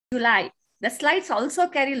July. The slides also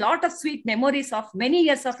carry a lot of sweet memories of many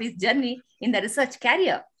years of his journey in the research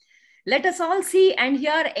career. Let us all see and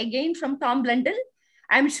hear again from Tom Blundell.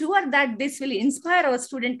 I'm sure that this will inspire our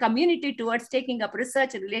student community towards taking up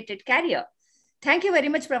research-related career. Thank you very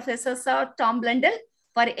much, Professor Sir Tom Blundell,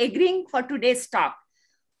 for agreeing for today's talk.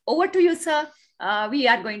 Over to you, sir. We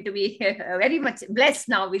are going to be very much blessed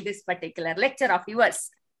now with this particular lecture of yours.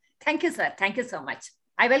 Thank you, sir. Thank you so much.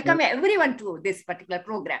 I welcome everyone to this particular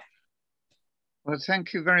program. Well,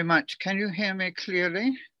 thank you very much. Can you hear me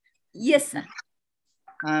clearly? Yes, sir.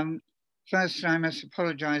 First, I must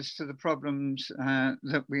apologize for the problems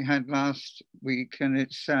that we had last week, and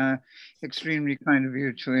it's extremely kind of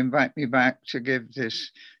you to invite me back to give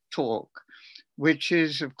this talk, which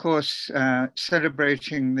is, of course,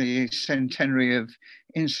 celebrating the centenary of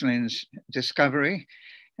insulin's discovery.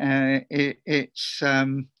 It's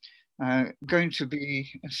going to be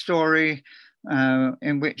a story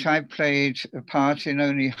in which I played a part in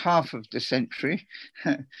only half of the century,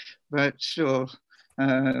 but still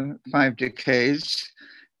 5 decades.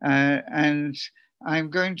 And I'm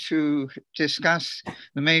going to discuss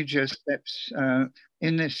the major steps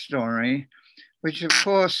in this story, which of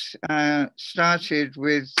course started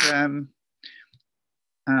with,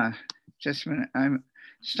 just a minute,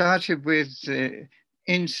 started with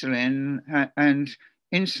insulin and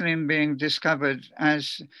insulin being discovered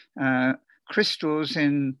as crystals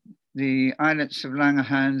in the islets of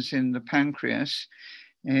Langerhans in the pancreas.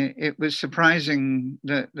 It was surprising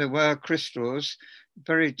that there were crystals,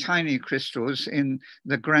 very tiny crystals in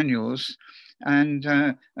the granules. And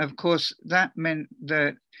of course, that meant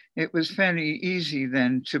that it was fairly easy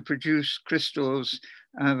then to produce crystals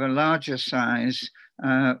of a larger size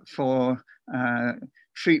for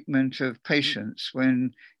treatment of patients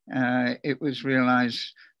when it was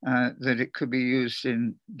realized that it could be used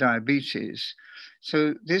in diabetes.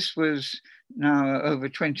 So this was now over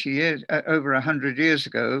 20 years, over 100 years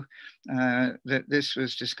ago that this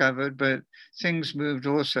was discovered, but things moved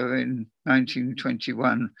also in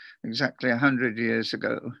 1921, exactly 100 years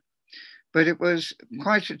ago. But it was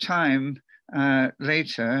quite a time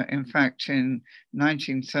later, in fact, in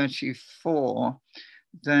 1934,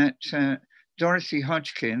 that Dorothy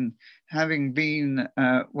Hodgkin, having been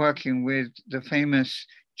working with the famous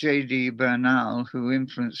J.D. Bernal, who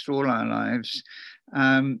influenced all our lives,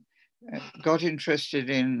 got interested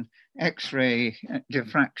in X-ray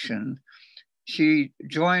diffraction. She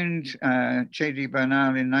joined J.D.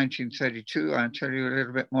 Bernal in 1932. I'll tell you a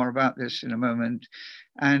little bit more about this in a moment.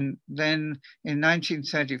 And then in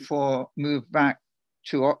 1934, moved back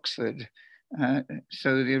to Oxford.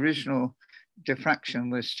 So the original diffraction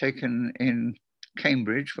was taken in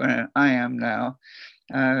Cambridge, where I am now.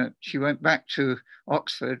 She went back to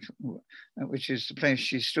Oxford, which is the place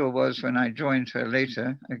she still was when I joined her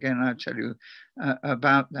later. Again, I'll tell you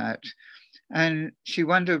about that. And she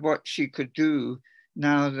wondered what she could do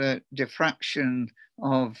now that diffraction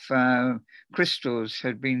of crystals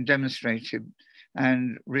had been demonstrated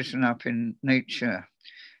and written up in Nature.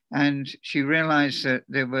 And she realized that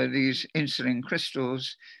there were these insulin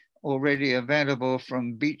crystals already available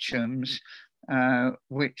from Beecham's,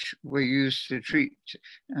 which were used to treat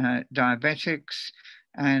diabetics.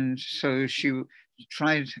 And so she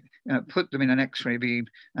tried, put them in an X-ray beam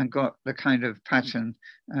and got the kind of pattern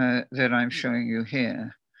that I'm showing you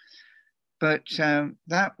here. But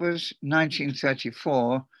that was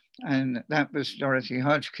 1934, and that was Dorothy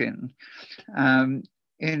Hodgkin in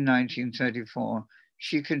 1934.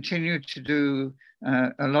 She continued to do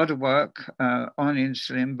a lot of work on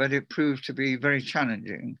insulin, but it proved to be very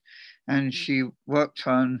challenging. And she worked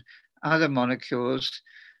on other molecules.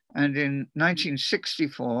 And in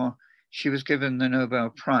 1964, she was given the Nobel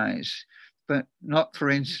Prize, but not for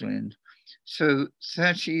insulin. So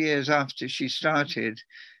 30 years after she started,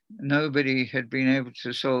 nobody had been able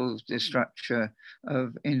to solve the structure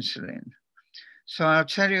of insulin. So I'll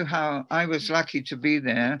tell you how I was lucky to be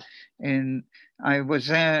there. I was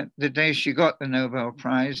there the day she got the Nobel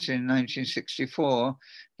Prize in 1964,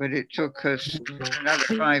 but it took us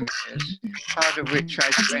another 5 years, part of which I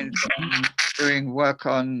spent doing work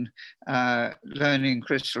on learning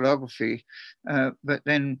crystallography, but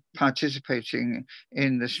then participating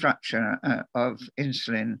in the structure of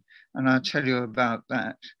insulin. And I'll tell you about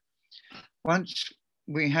that. Once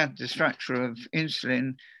we had the structure of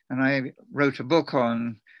insulin, and I wrote a book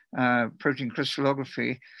on protein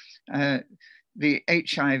crystallography, the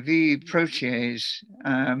HIV protease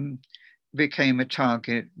became a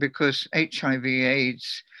target because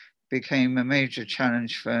HIV/AIDS became a major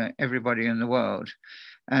challenge for everybody in the world.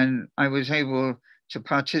 And I was able to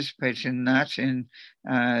participate in that in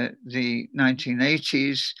the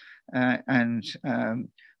 1980s and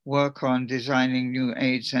work on designing new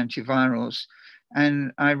AIDS antivirals.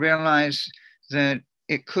 And I realized that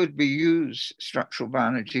it could be used, structural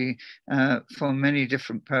biology, for many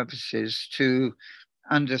different purposes to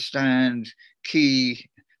understand key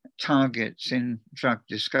targets in drug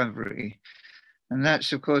discovery. And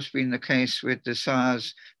that's, of course, been the case with the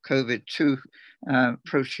SARS-CoV-2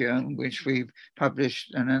 proteome, which we've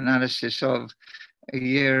published an analysis of a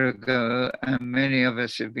year ago, and many of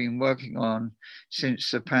us have been working on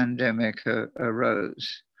since the pandemic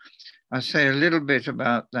arose. I'll say a little bit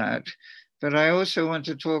about that, but I also want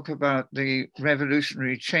to talk about the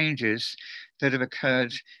revolutionary changes that have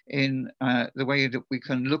occurred in the way that we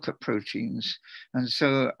can look at proteins. And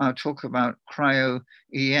so I'll talk about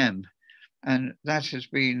cryo-EM. And that has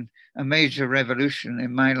been a major revolution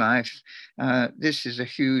in my life. This is a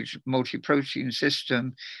huge multi-protein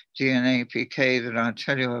system, DNA, PK, that I'll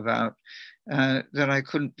tell you about, that I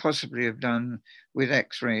couldn't possibly have done with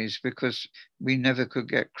X-rays because we never could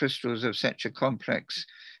get crystals of such a complex,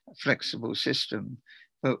 flexible system.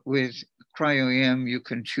 But with cryo-EM, you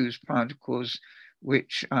can choose particles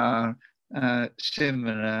which are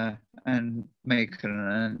similar and make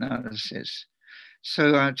an analysis.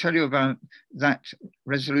 So I'll tell you about that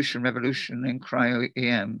revolution in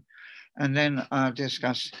cryo-EM, and then I'll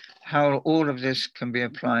discuss how all of this can be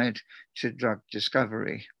applied to drug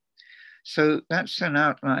discovery. So that's an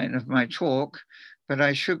outline of my talk, but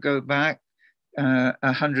I should go back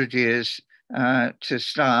 100 years to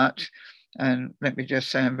start. And let me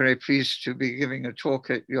just say, I'm very pleased to be giving a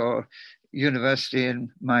talk at your university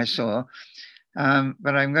in Mysore.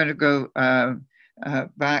 But I'm going to go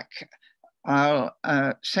back. I'll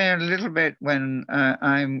say a little bit when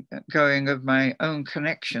I'm going of my own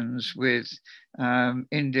connections with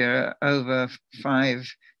India over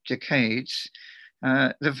 5 decades.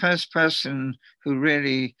 The first person who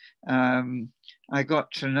really I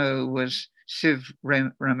got to know was Siv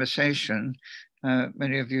Ramaseshan.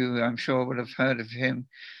 Many of you, I'm sure, would have heard of him.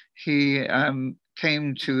 He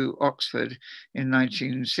came to Oxford in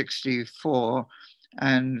 1964,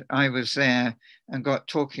 and I was there and got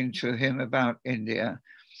talking to him about India.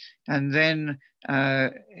 And then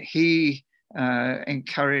he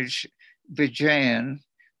encouraged Vijayan,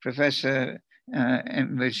 Professor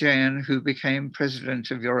M. Vijayan, who became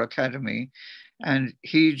president of your academy, and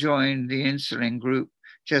he joined the insulin group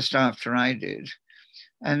just after I did.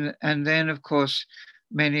 And then, of course,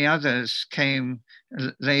 many others came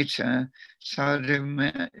later,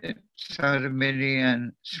 Saudamini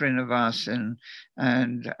and Srinivasan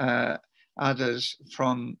and others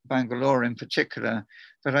from Bangalore in particular.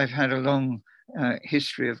 But I've had a long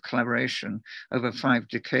history of collaboration over 5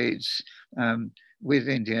 decades with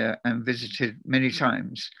India and visited many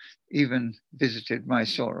times, even visited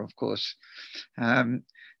Mysore, of course.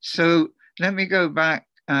 So let me go back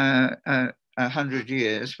 100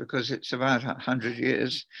 years, because it's about 100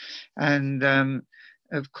 years. And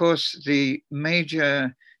of course, the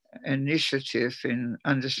major initiative in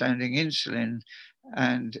understanding insulin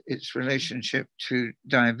and its relationship to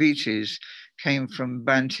diabetes came from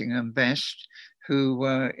Banting and Best, who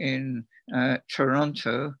were in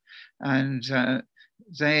Toronto, and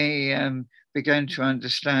they began to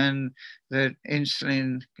understand that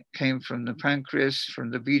insulin came from the pancreas,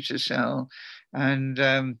 from the beta cell, and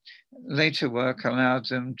later work allowed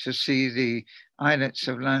them to see the islets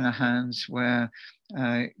of Langerhans where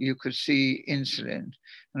you could see insulin.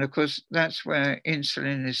 And of course, that's where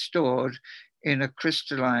insulin is stored in a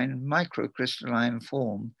crystalline, microcrystalline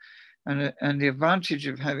form. And the advantage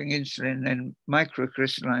of having insulin in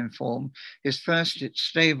microcrystalline form is, first, it's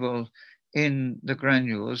stable in the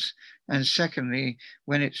granules, and secondly,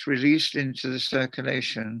 when it's released into the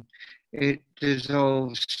circulation, it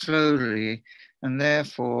dissolves slowly, and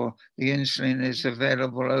therefore the insulin is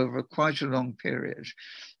available over quite a long period.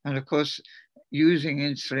 And of course, using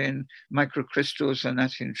insulin microcrystals and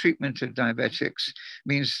that in treatment of diabetics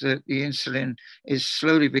means that the insulin is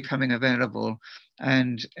slowly becoming available,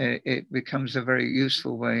 and it becomes a very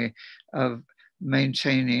useful way of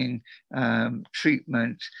maintaining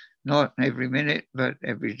treatment, not every minute, but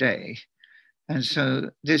every day. And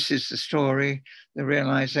so this is the story, the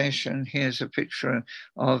realization. Here's a picture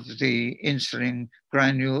of the insulin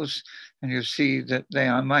granules, and you'll see that they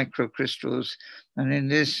are microcrystals. And in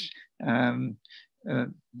this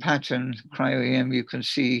pattern, cryo-EM, you can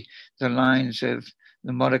see the lines of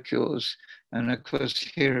the molecules. And of course,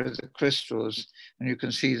 here are the crystals, and you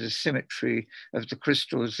can see the symmetry of the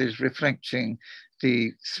crystals is reflecting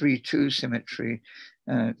the 3-2 symmetry.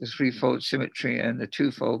 the threefold symmetry and the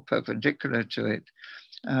twofold perpendicular to it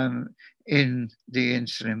in the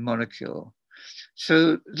insulin molecule.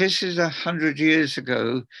 So this is 100 years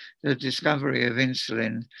ago, the discovery of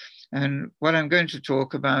insulin. And what I'm going to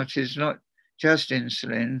talk about is not just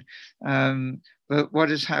insulin, but what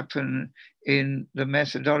has happened in the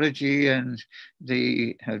methodology and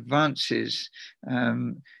the advances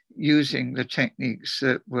using the techniques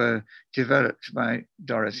that were developed by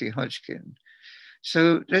Dorothy Hodgkin.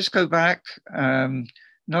 So let's go back, not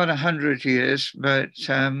 100 years, but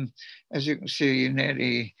as you can see,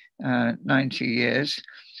 nearly 90 years,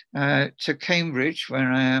 to Cambridge,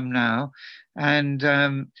 where I am now. And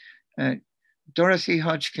Dorothy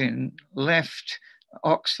Hodgkin left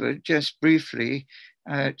Oxford just briefly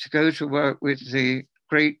to go to work with the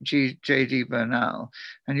great J.D. Bernal.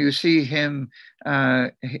 And you see him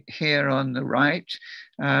here on the right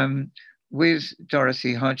with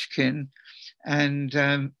Dorothy Hodgkin.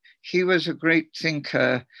 And he was a great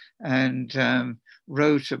thinker and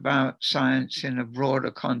wrote about science in a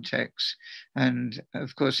broader context, and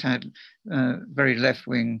of course had very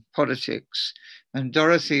left-wing politics. And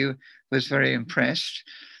Dorothy was very impressed.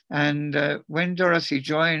 And when Dorothy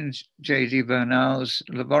joined J.D. Bernal's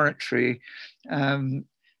laboratory,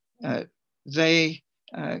 they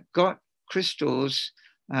got crystals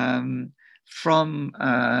from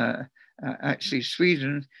actually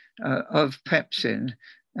Sweden of pepsin,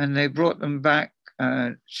 and they brought them back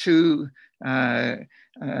to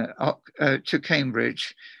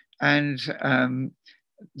Cambridge, and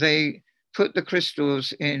they put the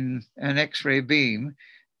crystals in an X-ray beam,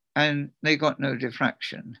 and they got no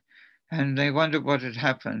diffraction. And they wondered what had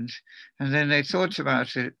happened. And then they thought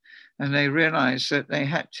about it, and they realized that they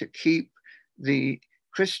had to keep the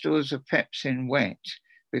crystals of pepsin wet,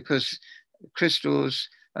 because crystals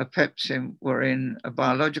of pepsin were in a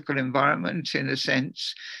biological environment, in a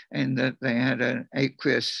sense, in that they had an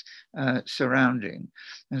aqueous surrounding.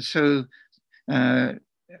 And so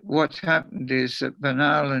what happened is that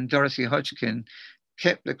Bernal and Dorothy Hodgkin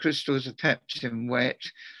kept the crystals of pepsin wet,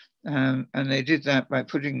 and they did that by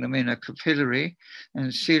putting them in a capillary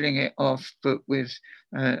and sealing it off, but with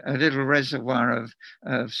a little reservoir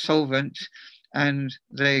of solvent. And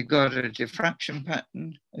they got a diffraction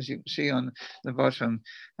pattern, as you can see on the bottom,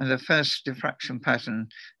 and the first diffraction pattern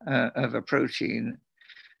of a protein.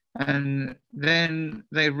 And then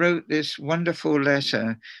they wrote this wonderful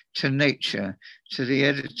letter to Nature, to the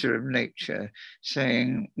editor of Nature,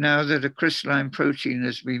 saying, now that a crystalline protein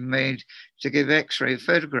has been made to give X-ray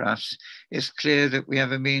photographs, it's clear that we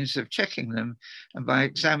have a means of checking them, and by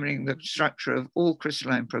examining the structure of all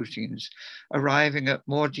crystalline proteins, arriving at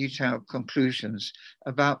more detailed conclusions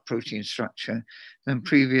about protein structure than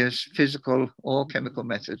previous physical or chemical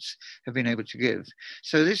methods have been able to give.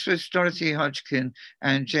 So this was Dorothy Hodgkin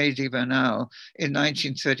and J.D. Bernal in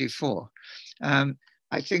 1934.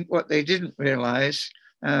 I think what they didn't realize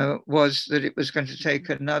was that it was going to take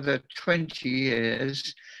another 20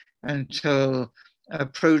 years until a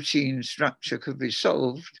protein structure could be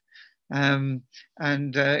solved. And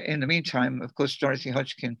in the meantime, of course, Dorothy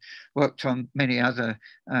Hodgkin worked on many other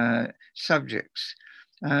subjects.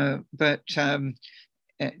 But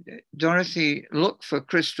Dorothy looked for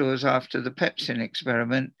crystals after the pepsin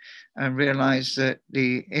experiment and realized that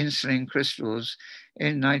the insulin crystals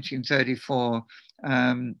in 1934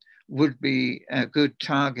 would be a good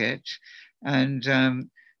target. And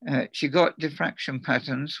she got diffraction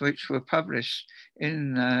patterns, which were published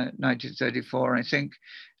in 1934, I think.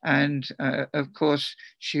 And of course,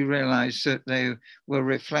 she realized that they were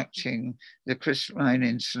reflecting the crystalline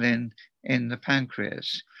insulin in the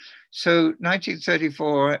pancreas. So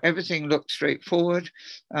 1934, everything looked straightforward,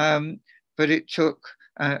 but it took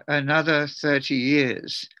another 30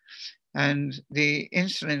 years. And the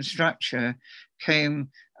insulin structure came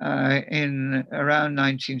in around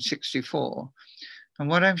 1964. And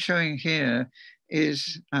what I'm showing here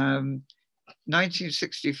is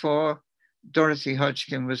 1964, Dorothy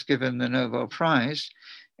Hodgkin was given the Nobel Prize.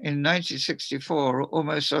 In 1964,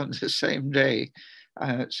 almost on the same day,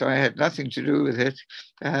 so I had nothing to do with it,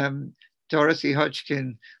 Dorothy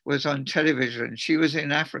Hodgkin was on television. She was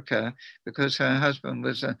in Africa because her husband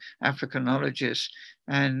was an Africanologist,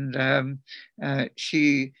 and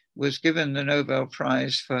she was given the Nobel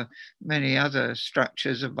Prize for many other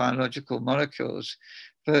structures of biological molecules.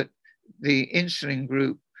 But the insulin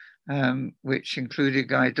group, which included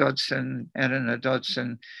Guy Dodson, Eleanor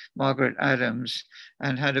Dodson, Margaret Adams,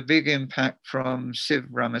 and had a big impact from Siv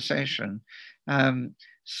Ramakrishnan,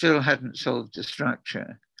 still hadn't solved the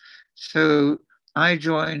structure. So I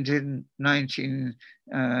joined in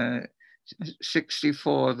 1970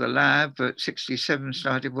 64, the lab, but 67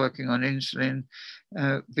 started working on insulin.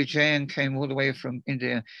 Vijayan came all the way from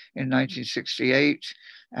India in 1968,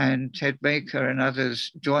 and Ted Baker and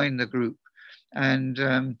others joined the group.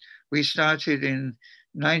 And we started in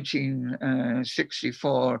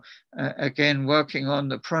 1964, again, working on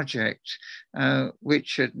the project,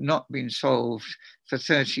 which had not been solved for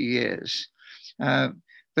 30 years.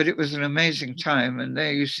 But it was an amazing time. And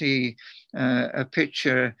there you see a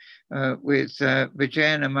picture with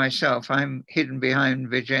Vijayan and myself. I'm hidden behind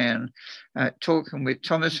Vijayan, talking with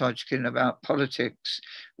Thomas Hodgkin about politics,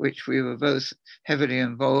 which we were both heavily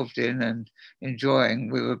involved in and enjoying.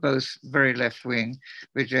 We were both very left-wing.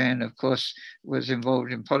 Vijayan, of course, was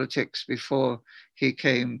involved in politics before he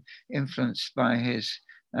came influenced by his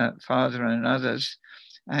father and others.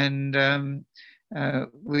 And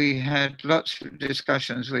we had lots of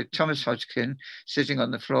discussions with Thomas Hodgkin sitting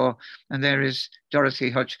on the floor, and there is Dorothy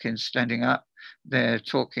Hodgkin standing up there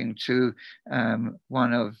talking to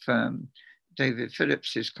one of David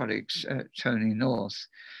Phillips's colleagues, Tony North.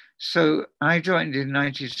 So I joined in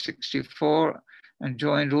 1964 and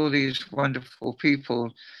joined all these wonderful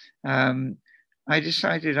people. I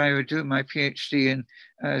decided I would do my PhD in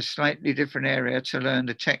a slightly different area to learn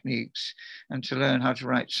the techniques and to learn how to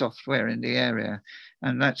write software in the area.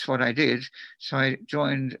 And that's what I did. So I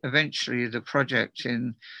joined eventually the project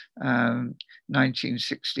in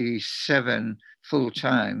 1967 full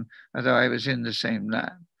time, although I was in the same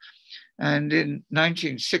lab. And in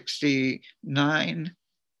 1969,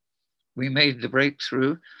 we made the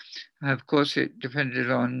breakthrough. Of course, it depended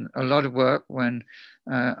on a lot of work when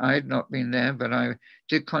I had not been there, but I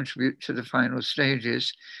did contribute to the final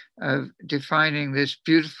stages of defining this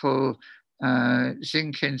beautiful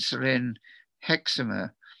zinc insulin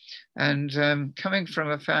hexamer. And coming from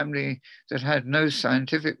a family that had no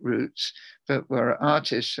scientific roots, but were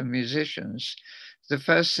artists and musicians, the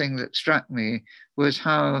first thing that struck me was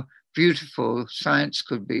how beautiful science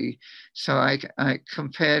could be. So I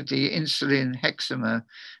compared the insulin hexamer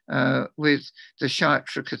with the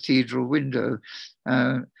Chartres Cathedral window.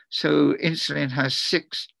 So insulin has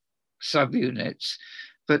 6 subunits,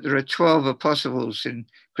 but there are 12 apostles in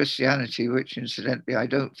Christianity, which incidentally I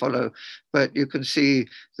don't follow, but you can see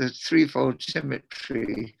the threefold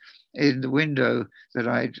symmetry in the window that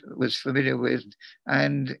I was familiar with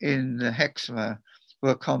and in the hexamer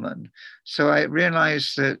were common. So I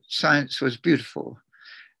realized that science was beautiful.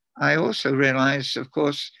 I also realized, of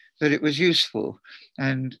course, that it was useful.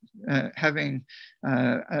 And having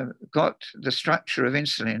got the structure of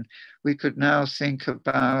insulin, we could now think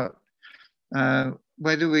about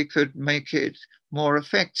whether we could make it more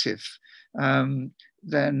effective than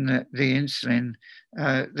the insulin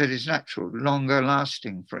that is natural, longer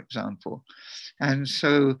lasting, for example. And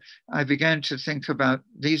so I began to think about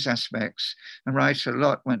these aspects and write a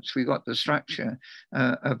lot once we got the structure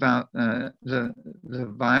about the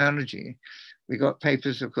biology. We got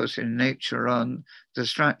papers, of course, in Nature on the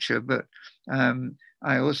structure, but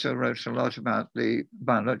I also wrote a lot about the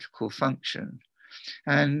biological function.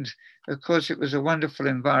 And of course, it was a wonderful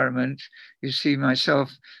environment. You see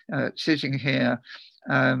myself sitting here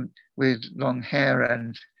with long hair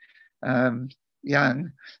and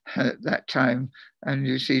young at that time. And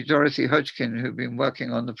you see Dorothy Hodgkin, who'd been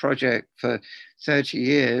working on the project for 30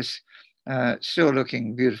 years, still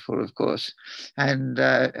looking beautiful, of course. And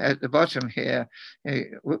at the bottom here,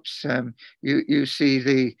 you see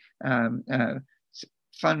the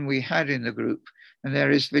fun we had in the group. And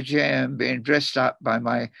there is Vijayan being dressed up by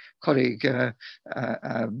my colleague, Guy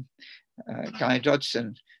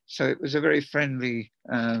Dodson. So it was a very friendly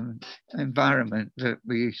environment that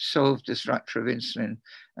we solved the structure of insulin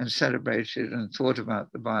and celebrated and thought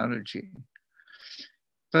about the biology.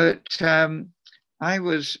 But I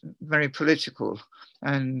was very political,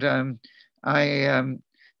 and I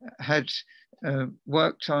had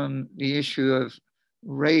worked on the issue of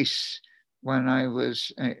race when I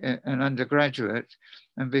was an undergraduate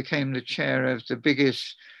and became the chair of the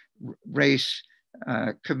biggest race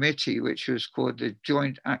committee, which was called the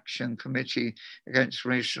Joint Action Committee Against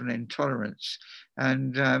Racial Intolerance,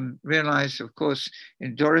 and realized, of course,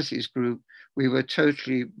 in Dorothy's group, we were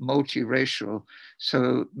totally multiracial.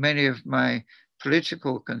 So many of my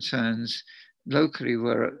political concerns locally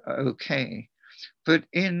were okay. But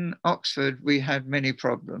in Oxford, we had many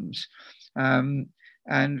problems.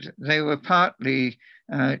 And they were partly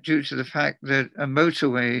due to the fact that a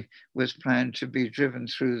motorway was planned to be driven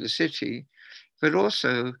through the city, but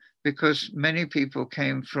also because many people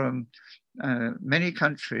came from many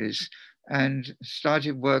countries and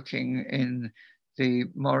started working in the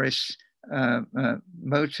Morris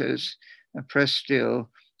Motors press steel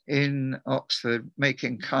in Oxford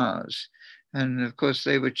making cars. And of course,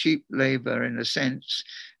 they were cheap labor in a sense,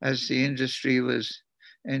 as the industry was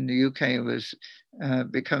in the UK was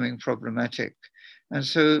becoming problematic. And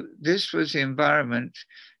so this was the environment.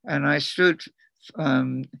 And I stood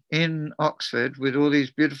in Oxford with all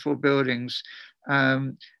these beautiful buildings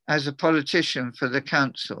as a politician for the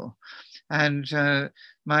council. And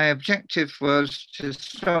my objective was to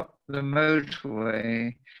stop the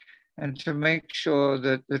motorway and to make sure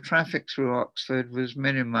that the traffic through Oxford was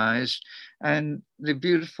minimized and the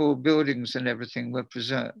beautiful buildings and everything were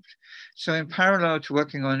preserved. So in parallel to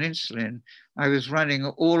working on insulin, I was running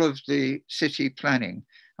all of the city planning.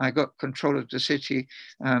 I got control of the city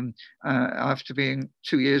after being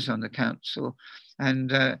 2 years on the council.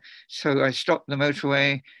 And so I stopped the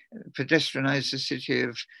motorway, pedestrianized the city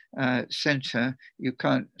of Centre. You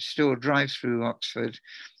can't still drive through Oxford.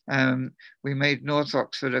 We made North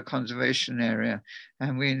Oxford a conservation area,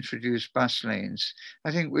 and we introduced bus lanes.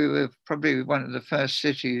 I think we were probably one of the first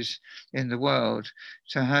cities in the world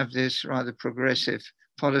to have this rather progressive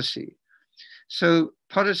policy. So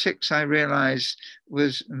politics, I realized,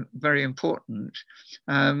 was very important,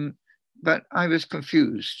 but I was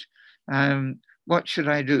confused. What should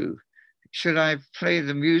I do? Should I play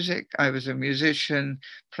the music? I was a musician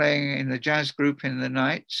playing in the jazz group in the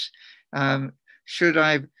nights. Should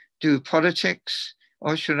I do politics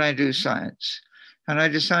or should I do science? And I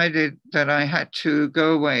decided that I had to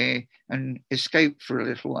go away and escape for a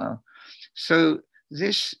little while. So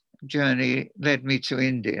this journey led me to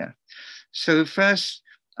India. So first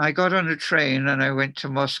I got on a train and I went to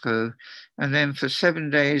Moscow. And then for 7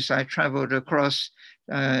 days, I traveled across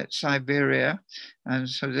Siberia. And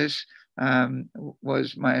so this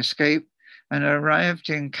was my escape, and arrived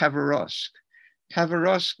in Khabarovsk.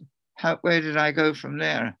 Khabarovsk, where did I go from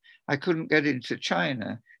there? I couldn't get into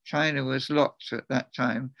China. China was locked at that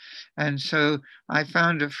time. And so I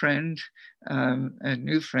found a friend, a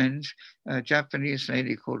new friend, a Japanese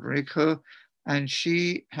lady called Riko, and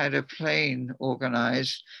she had a plane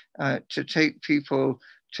organized to take people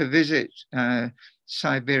to visit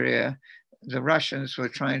Siberia. The Russians were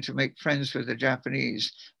trying to make friends with the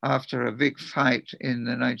Japanese after a big fight in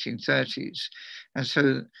the 1930s. And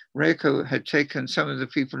so Reiko had taken some of the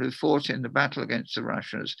people who fought in the battle against the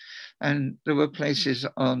Russians, and there were places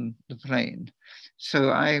on the plane. So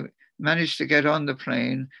I managed to get on the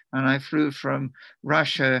plane, and I flew from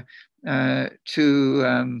Russia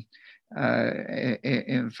to,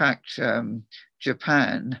 in fact,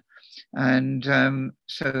 Japan. And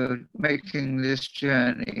so making this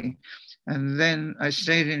journey. And then I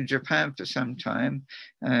stayed in Japan for some time,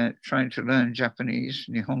 trying to learn Japanese.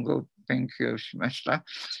 Nihongo benkyou shimashita.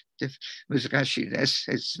 Muzukashii desu.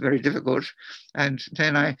 It's very difficult. And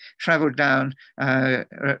then I traveled down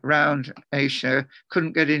around Asia,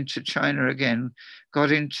 couldn't get into China again,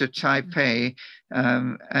 got into Taipei,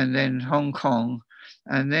 and then Hong Kong,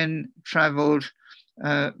 and then traveled.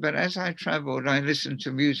 But as I traveled, I listened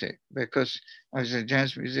to music because I was a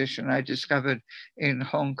jazz musician. I discovered in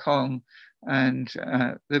Hong Kong and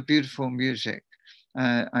the beautiful music.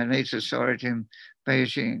 I later saw it in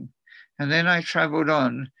Beijing. And then I traveled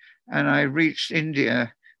on and I reached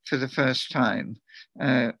India for the first time,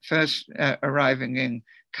 first arriving in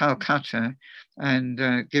Calcutta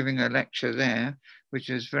and giving a lecture there, which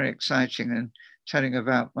was very exciting, and telling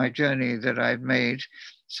about my journey that I'd made.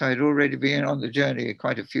 So I'd already been on the journey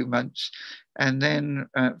quite a few months. And then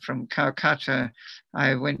from Calcutta,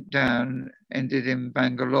 I went down, ended in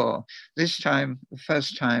Bangalore. This time, the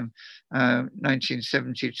first time,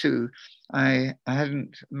 1972, I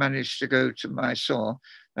hadn't managed to go to Mysore.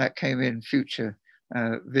 That came in future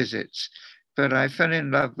visits. But I fell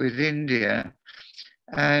in love with India.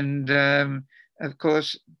 And of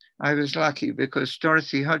course, I was lucky because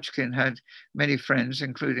Dorothy Hodgkin had many friends,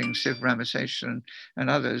 including Siv Ramasesan and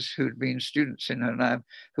others who'd been students in her lab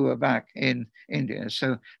who were back in India.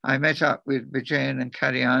 So I met up with Vijayan and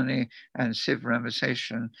Kalyani and Siv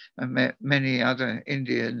Ramasesan and met many other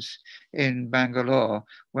Indians in Bangalore,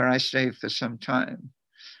 where I stayed for some time.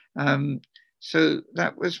 So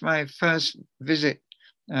that was my first visit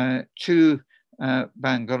to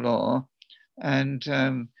Bangalore. And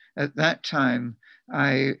at that time,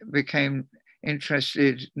 I became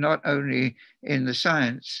interested not only in the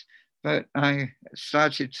science, but I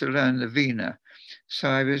started to learn the Veena. So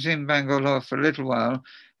I was in Bangalore for a little while,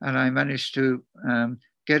 and I managed to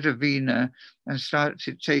get a Veena and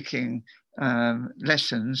started taking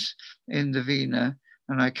lessons in the Veena.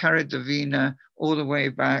 And I carried the Veena all the way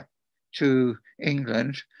back to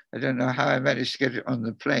England. I don't know how I managed to get it on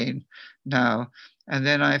the plane now. And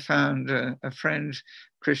then I found a friend,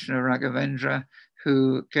 Krishna Raghavendra,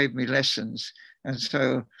 who gave me lessons. And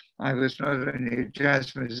so I was not only a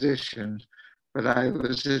jazz musician, but I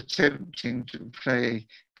was attempting to play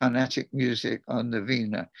Carnatic music on the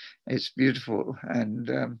veena. It's beautiful. And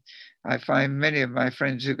I find many of my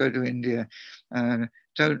friends who go to India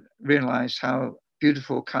don't realize how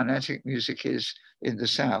beautiful Carnatic music is in the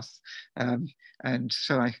South. And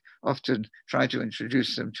so I often try to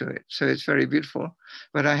introduce them to it. So it's very beautiful.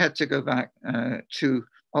 But I had to go back to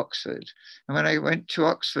Oxford. And when I went to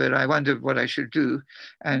Oxford, I wondered what I should do.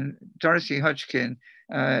 And Dorothy Hodgkin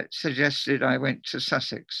suggested I went to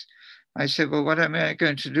Sussex. I said, well, what am I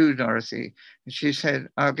going to do, Dorothy? And she said,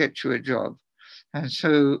 I'll get you a job. And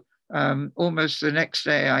so almost the next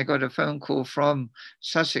day, I got a phone call from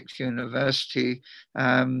Sussex University,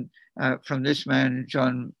 from this man,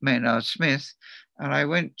 John Maynard Smith. And I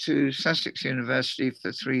went to Sussex University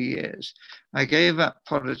for 3 years. I gave up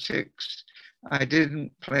politics. I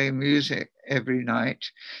didn't play music every night,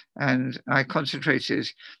 and I concentrated.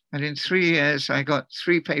 And in 3 years, I got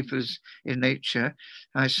 3 papers in Nature.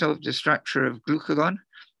 I solved the structure of glucagon.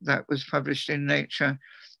 That was published in Nature.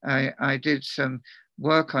 I did some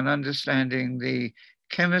work on understanding the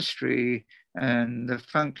chemistry and the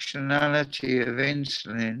functionality of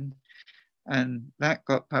insulin, and that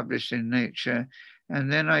got published in Nature.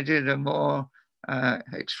 And then I did a more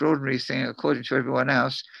extraordinary thing, according to everyone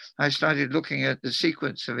else. I started looking at the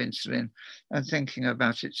sequence of insulin and thinking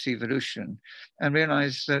about its evolution, and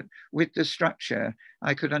realized that with the structure,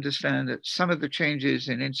 I could understand that some of the changes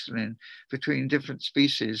in insulin between different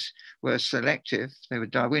species were selective, they were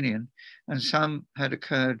Darwinian, and some had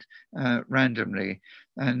occurred randomly.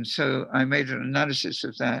 And so I made an analysis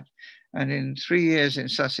of that. And in 3 years in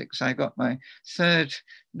Sussex, I got my 3rd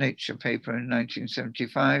Nature paper in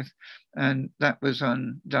 1975, and that was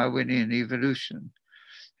on Darwinian evolution.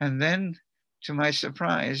 And then, to my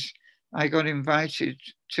surprise, I got invited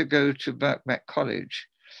to go to Birkbeck College.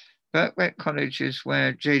 Birkbeck College is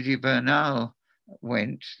where J.D. Bernal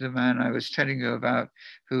went, the man I was telling you about,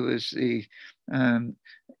 who was the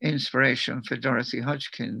inspiration for Dorothy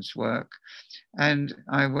Hodgkin's work. And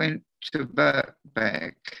I went to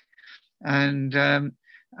Birkbeck, and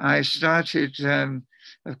I started,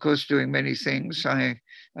 of course, doing many things. I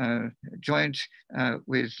joined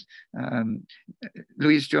with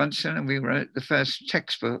Louise Johnson, and we wrote the first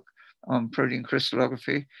textbook on protein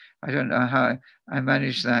crystallography. I don't know how I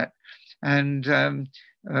managed that. And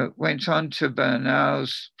went on to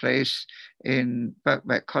Bernal's place in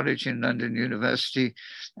Birkbeck College in London University,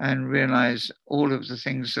 and realized all of the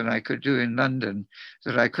things that I could do in London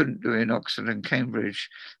that I couldn't do in Oxford and Cambridge.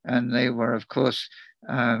 And they were, of course,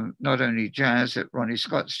 not only jazz at Ronnie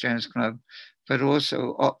Scott's Jazz Club, but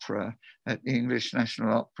also opera at the English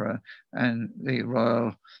National Opera and the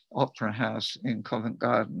Royal Opera House in Covent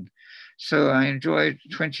Garden. So I enjoyed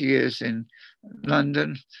 20 years in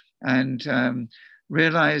London, and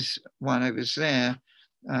realized while I was there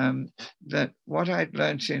that what I'd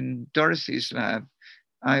learned in Dorothy's lab,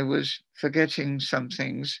 I was forgetting some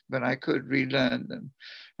things, but I could relearn them.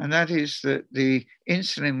 And that is that the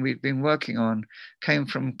insulin we've been working on came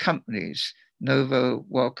from companies, Novo,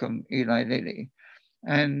 Wellcome, Eli Lilly.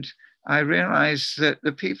 And I realized that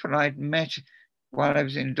the people I'd met while I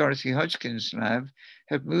was in Dorothy Hodgkin's lab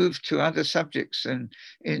had moved to other subjects than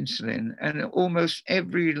insulin. And almost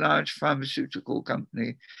every large pharmaceutical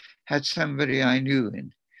company had somebody I knew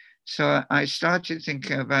in. So I started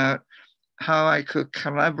thinking about how I could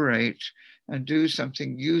collaborate and do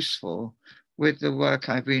something useful with the work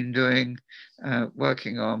I've been doing,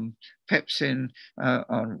 working on pepsin,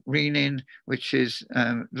 on renin, which is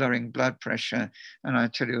lowering blood pressure, and I'll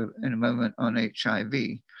tell you in a moment on HIV.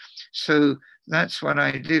 So that's what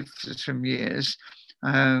I did for some years.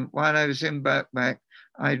 While I was in Birkbeck,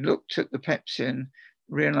 I looked at the pepsin,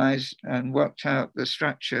 realized and worked out the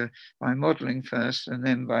structure by modeling first, and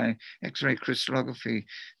then by X-ray crystallography,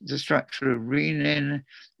 the structure of renin,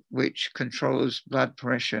 which controls blood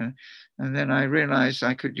pressure. And then I realized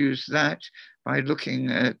I could use that by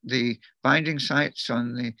looking at the binding sites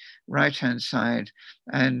on the right-hand side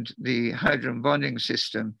and the hydrogen bonding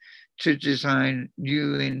system to design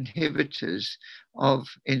new inhibitors of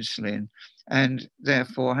insulin, and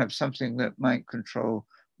therefore have something that might control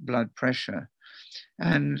blood pressure.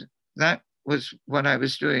 And that was what I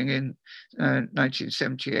was doing in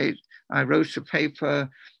 1978. I wrote a paper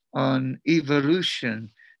on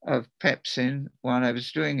evolution of pepsin while I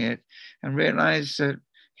was doing it, and realized that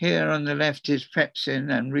here on the left is pepsin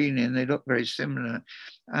and renin. They look very similar.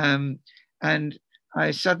 And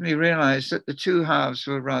I suddenly realized that the two halves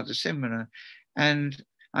were rather similar. And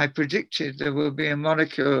I predicted there would be a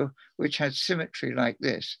molecule which had symmetry like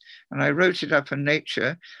this. And I wrote it up in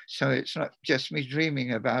Nature, so it's not just me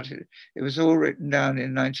dreaming about it. It was all written down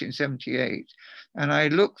in 1978. And I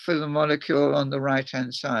looked for the molecule on the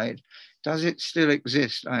right-hand side. Does it still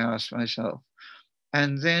exist? I asked myself.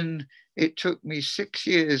 And then it took me 6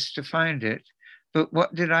 years to find it. But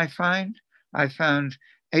what did I find? I found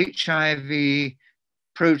HIV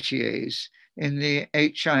protease in the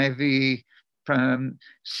HIV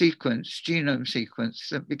sequence, genome sequence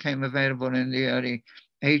that became available in the early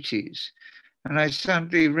 80s. And I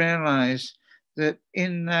suddenly realized that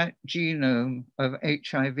in that genome of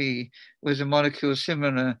HIV was a molecule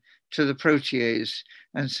similar to the protease.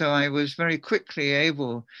 And so I was very quickly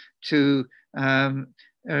able to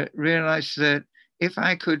realize that if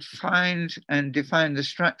I could find and define the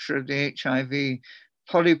structure of the HIV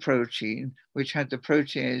polyprotein, which had the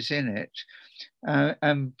protease in it,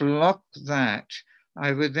 and block that,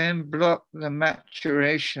 I would then block the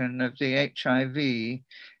maturation of the HIV,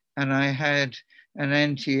 and I had an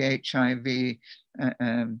anti-HIV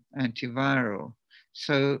antiviral.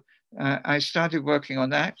 So I started working on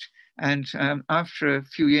that. And after a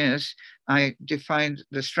few years, I defined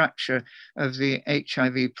the structure of the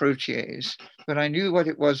HIV protease, but I knew what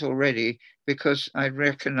it was already because I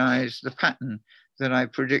recognized the pattern that I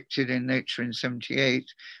predicted in Nature in 78,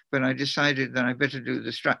 but I decided that I better do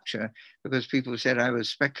the structure because people said I was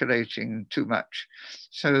speculating too much.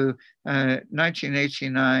 So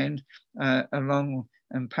 1989, along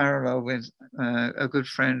and parallel with a good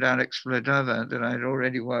friend, Alex Vladova, that I'd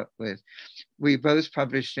already worked with, we both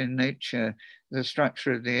published in Nature the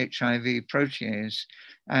structure of the HIV protease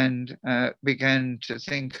and began to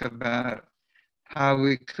think about how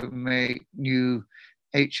we could make new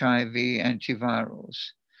HIV antivirals.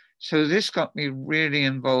 So this got me really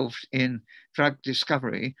involved in drug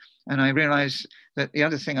discovery. And I realized that the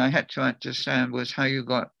other thing I had to understand was how you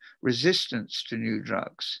got resistance to new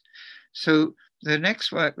drugs. So the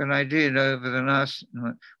next work that I did over the last,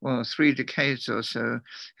 3 decades or so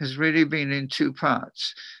has really been in 2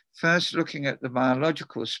 parts. First, looking at the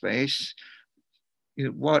biological space.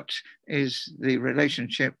 What is the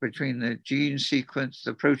relationship between the gene sequence,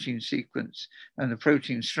 the protein sequence, and the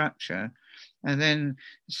protein structure? And then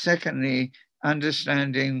secondly,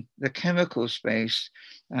 understanding the chemical space,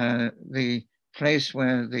 the place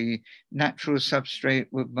where the natural substrate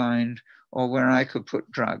would bind or where I could put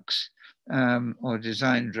drugs or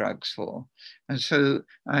design drugs for. And so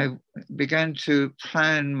I began to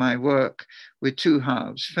plan my work with 2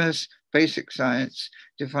 halves. First, basic science,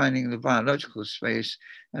 defining the biological space,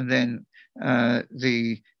 and then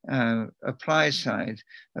the applied side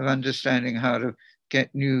of understanding how to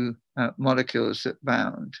get new molecules that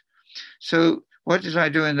bound. So what did I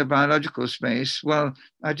do in the biological space? Well,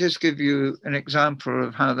 I'll just give you an example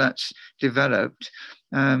of how that's developed.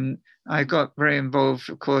 I got very involved,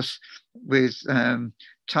 of course, with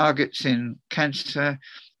targets in cancer,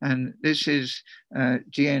 and this is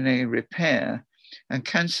DNA repair. And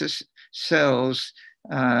cancer cells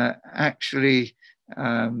actually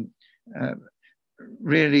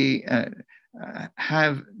really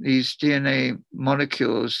have these DNA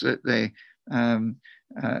molecules that they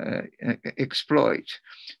exploit.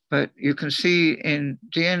 But you can see in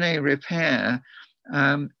DNA repair,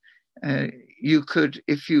 you could,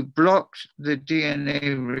 if you blocked the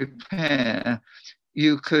DNA repair,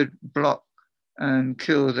 you could block and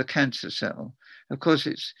kill the cancer cell. Of course,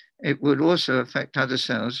 it would also affect other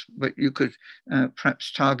cells, but you could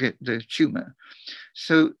perhaps target the tumor.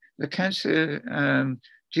 So the cancer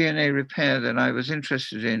DNA repair that I was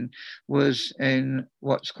interested in was in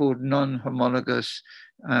what's called non-homologous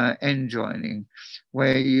end joining,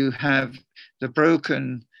 where you have the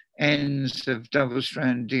broken ends of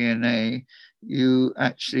double-strand DNA. You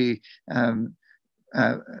actually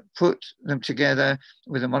put them together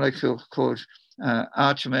with a molecule called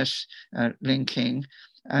Artemis linking,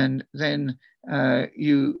 and then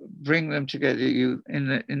you bring them together.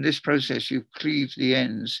 In this process, you cleave the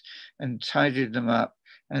ends and tidy them up,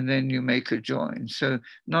 and then you make a join. So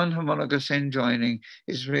non-homologous end joining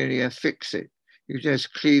is really a fix-it. You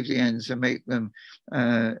just cleave the ends and make them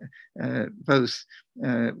both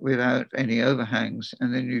without any overhangs,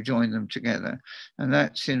 and then you join them together. And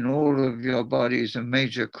that's in all of your bodies a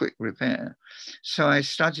major quick repair. So I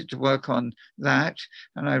started to work on that,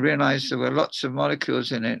 and I realized there were lots of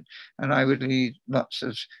molecules in it, and I would need lots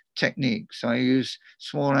of techniques. So I use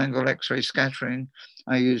small angle X-ray scattering.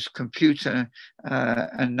 I use computer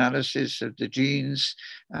analysis of the genes.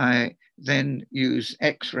 I then use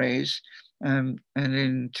X-rays. And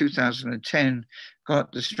in 2010,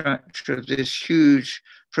 got the structure of this huge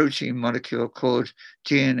protein molecule called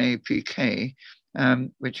DNA-PK,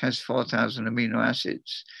 which has 4,000 amino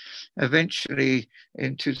acids. Eventually,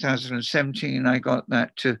 in 2017, I got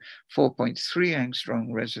that to 4.3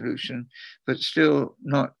 angstrom resolution, but still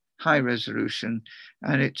not high resolution.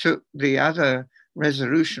 And it took the other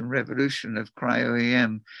revolution of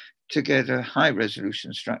cryo-EM to get a high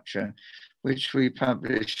resolution structure, which we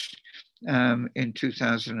published in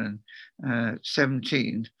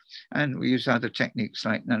 2017. And we use other techniques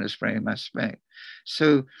like nanospray mass spec.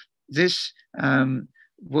 So this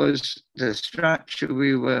was the structure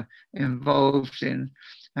we were involved in.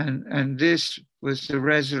 And this was the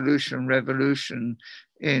resolution revolution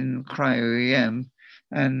in cryo-EM.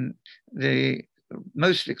 And the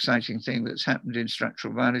most exciting thing that's happened in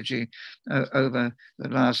structural biology over the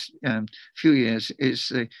last few years is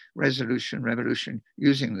the resolution revolution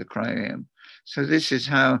using the cryo-EM. So this is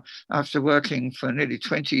how, after working for nearly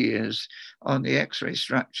 20 years on the X-ray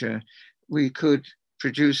structure, we could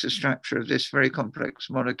produce a structure of this very complex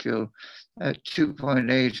molecule at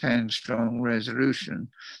 2.8 angstrom resolution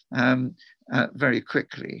very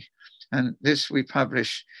quickly. And this we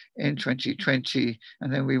published in 2020,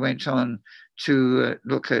 and then we went on to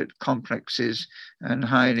look at complexes and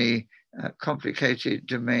highly complicated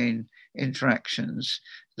domain interactions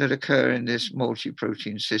that occur in this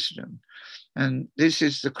multi-protein system. And this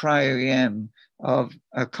is the cryo-EM of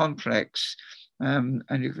a complex. And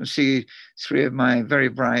you can see three of my very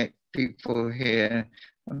bright people here: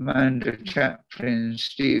 Amanda Chaplin,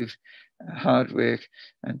 Steve Hardwick,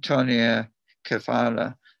 and Tonia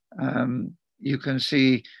Kefala. You can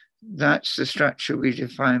see that's the structure we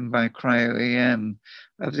define by cryo-EM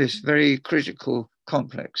of this very critical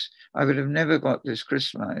complex. I would have never got this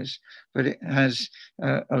crystallized, but it has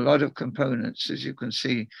a lot of components, as you can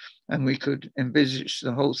see, and we could envisage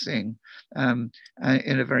the whole thing in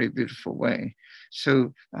a very beautiful way.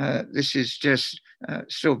 So this is just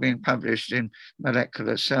still being published in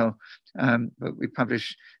Molecular Cell, but we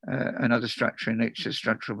publish another structure in Nature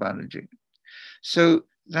Structural Biology. So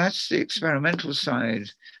that's the experimental side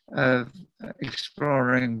of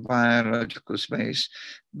exploring biological space.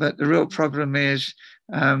 But the real problem is,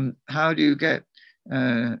 how do you get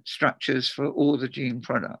structures for all the gene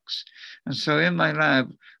products? And so in my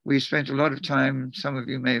lab, we spent a lot of time, some of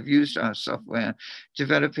you may have used our software,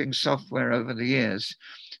 developing software over the years.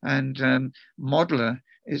 And Modeler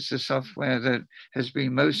is the software that has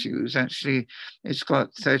been most used. Actually, it's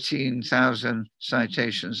got 13,000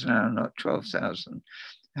 citations now, not 12,000.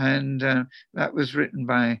 And that was written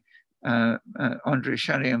by Andre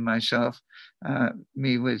Shelley and myself,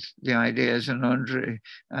 me with the ideas and Andre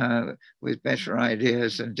with better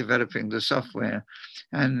ideas and developing the software.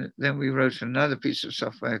 And then we wrote another piece of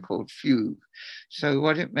software called Fugue. So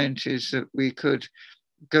what it meant is that we could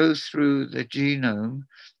go through the genome,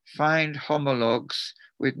 find homologs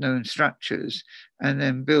with known structures, and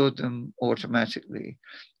then build them automatically.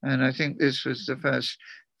 And I think this was the first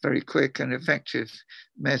very quick and effective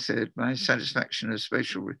method by satisfaction of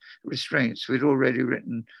spatial restraints. We'd already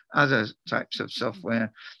written other types of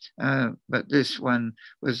software, but this one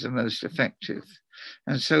was the most effective.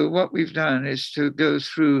 And so what we've done is to go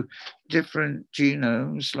through different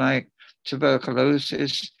genomes like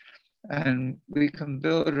tuberculosis, and we can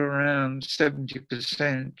build around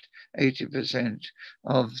 70%, 80%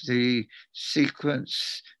 of the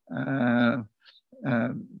sequence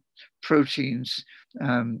proteins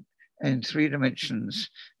in 3 dimensions.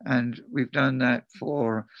 And we've done that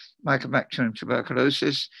for Mycobacterium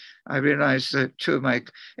tuberculosis. I realized that 2 of my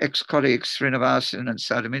ex-colleagues, Srinivasan and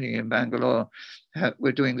Sadamini in Bangalore,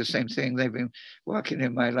 were doing the same thing. They've been working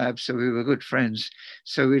in my lab, so we were good friends.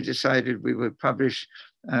 So we decided we would publish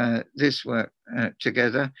this work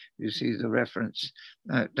together. You see the reference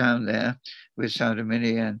down there with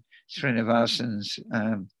Sadamini and Srinivasan's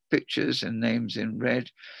pictures and names in red.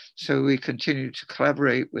 So we continue to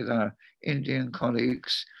collaborate with our Indian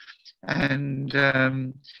colleagues, and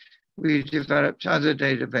we developed other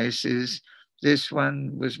databases. This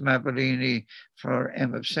one was Mabellini for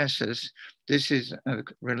M. abscessus. This is a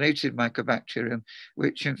related mycobacterium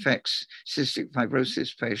which infects cystic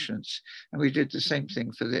fibrosis patients. And we did the same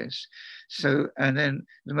thing for this. So, and then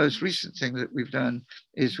the most recent thing that we've done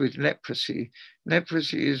is with leprosy.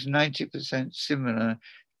 Leprosy is 90% similar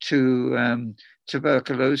to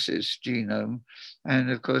tuberculosis genome.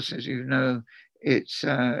 And of course, as you know, it's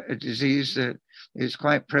a disease that is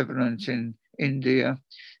quite prevalent in India,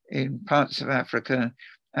 in parts of Africa,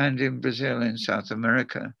 and in Brazil, in South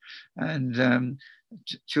America. And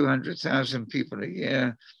 200,000 people a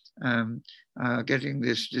year are getting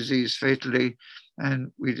this disease fatally.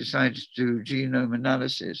 And we decided to do genome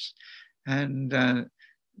analysis. And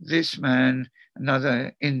this man,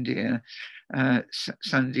 another Indian,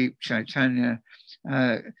 Sandeep Chaitanya,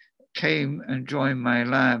 came and joined my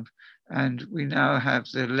lab, and we now have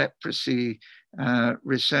the leprosy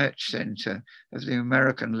research center of the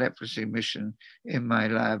American Leprosy Mission in my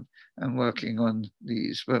lab and working on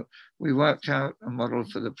these. But we worked out a model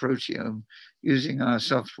for the proteome using our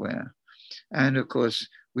software. And of course,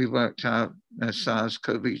 we worked out a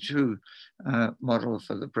SARS-CoV-2 model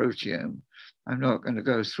for the proteome. I'm not going to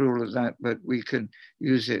go through all of that, but we can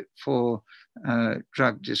use it for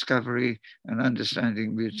drug discovery and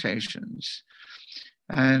understanding mutations.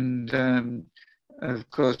 And of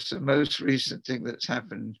course, the most recent thing that's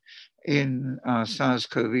happened in our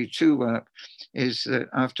SARS-CoV-2 work is that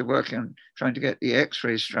after working on trying to get the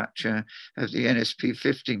X-ray structure of the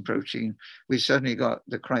NSP15 protein, we suddenly got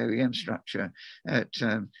the cryo-EM structure at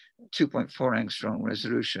 2.4 angstrom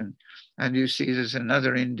resolution. And you see there's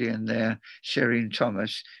another Indian there, Shireen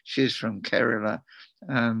Thomas. She's from Kerala.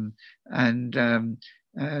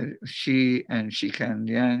 She and Shikan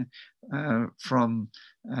Yang from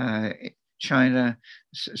China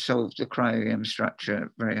solved the cryo-EM structure at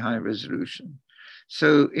very high resolution.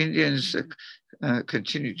 So Indians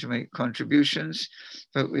continue to make contributions,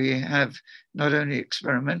 but we have not only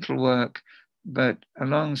experimental work, but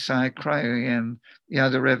alongside cryo-EM, the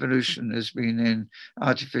other revolution has been in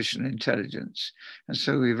artificial intelligence. And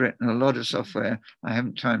so we've written a lot of software. I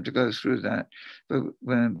haven't time to go through that, but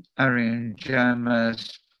Aryan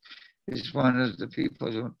Jamas is one of the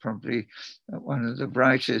people who are probably one of the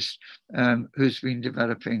brightest who's been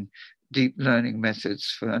developing deep learning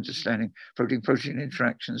methods for understanding protein-protein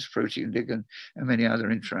interactions, protein ligand, and many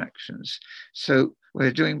other interactions. So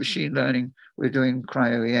we're doing machine learning, we're doing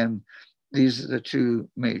cryo-EM. These are the two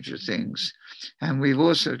major things. And we've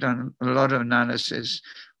also done a lot of analysis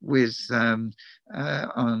with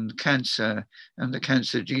on cancer and the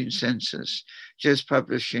cancer gene census, just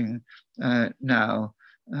publishing now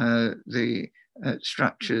the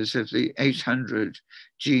structures of the 800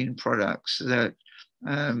 gene products that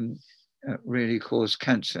really cause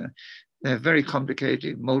cancer. They're very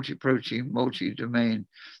complicated, multi-protein, multi-domain,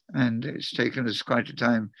 and it's taken us quite a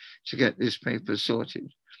time to get this paper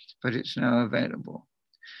sorted, but it's now available.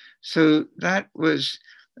 So that was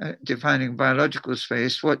defining biological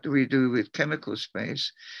space. What do we do with chemical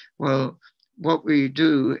space? Well, what we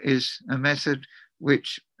do is a method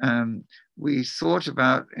which we thought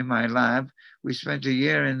about in my lab. We spent a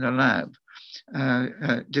year in the lab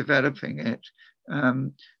developing it,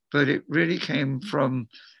 but it really came from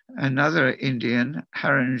another Indian,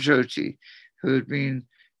 Haran Jyoti, who had been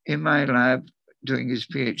in my lab doing his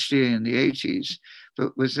PhD in the 80s,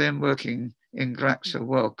 but was then working in Glaxo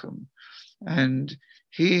Wellcome. And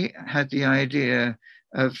he had the idea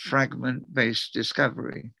of fragment-based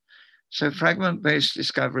discovery. So fragment-based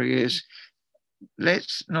discovery is,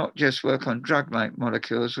 let's not just work on drug-like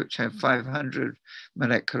molecules, which have 500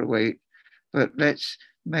 molecular weight, but let's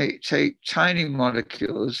take tiny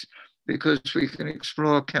molecules, because we can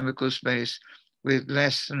explore chemical space with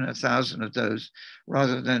less than 1,000 of those,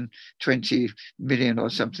 rather than 20 million or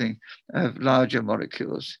something of larger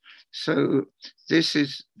molecules. So this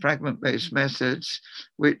is fragment-based methods,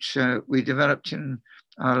 which we developed in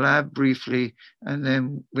our lab briefly, and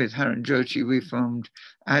then with Haran Jyoti, we formed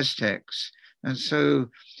Aztecs. And so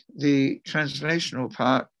the translational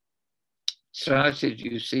part started,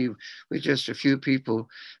 you see, with just a few people,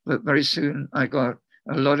 but very soon I got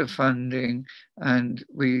a lot of funding, and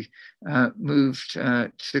we moved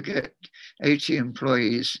to get 80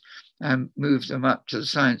 employees and move them up to the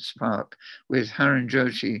science park, with Haran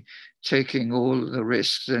Jyoti taking all the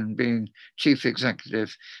risks and being chief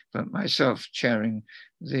executive, but myself chairing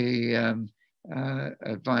the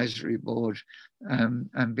advisory board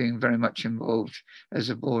and being very much involved as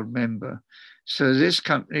a board member. So this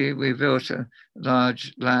company, we built a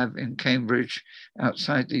large lab in Cambridge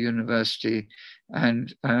outside the university.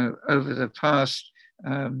 And over the past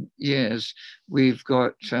years, we've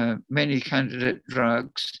got many candidate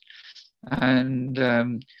drugs.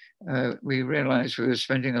 And we realized we were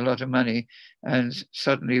spending a lot of money, and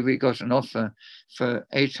suddenly we got an offer for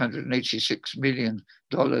 $886 million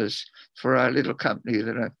for our little company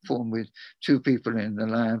that I formed with 2 people in the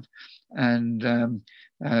lab. And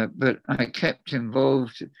but I kept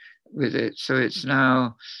involved with it. So it's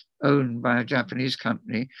now owned by a Japanese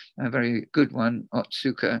company, a very good one,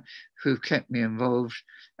 Otsuka, who kept me involved.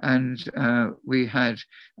 And we had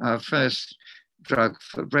our first drug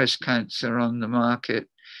for breast cancer on the market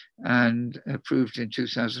and approved in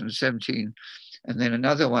 2017. And then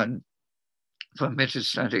another one for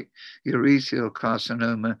metastatic urothelial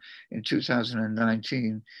carcinoma in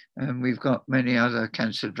 2019. And we've got many other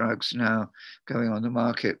cancer drugs now going on the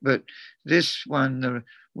market. But this one, the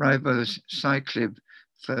ribociclib,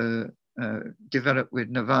 for developed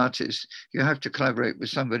with Novartis, you have to collaborate with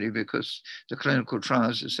somebody because the clinical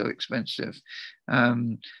trials are so expensive,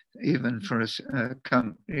 even for a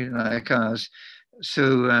company like ours.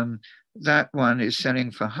 So that one is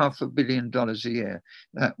selling for $500 million a year,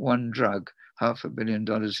 that one drug. $500 million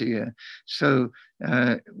a year. So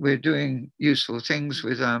we're doing useful things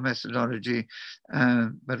with our methodology,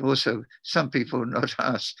 but also some people, not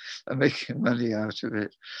us, are making money out of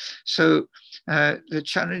it. So the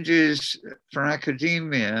challenges for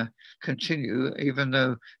academia continue, even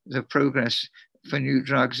though the progress for new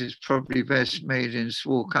drugs is probably best made in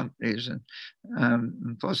small companies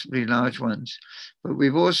and possibly large ones. But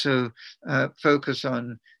we've also focused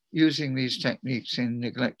on using these techniques in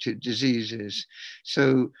neglected diseases.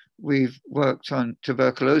 So we've worked on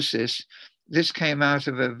tuberculosis. This came out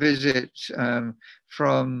of a visit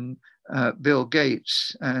from Bill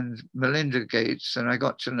Gates and Melinda Gates, and I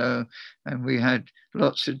got to know, and we had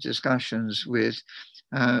lots of discussions with,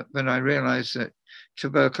 but I realized that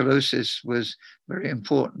tuberculosis was very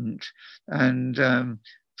important, and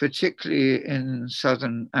particularly in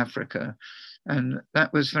Southern Africa. And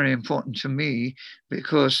that was very important to me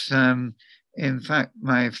because, in fact,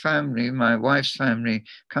 my family, my wife's family,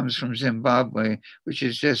 comes from Zimbabwe, which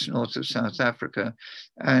is just north of South Africa.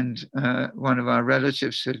 And one of our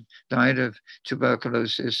relatives had died of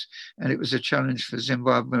tuberculosis, and it was a challenge for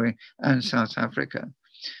Zimbabwe and South Africa.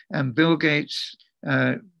 And Bill Gates,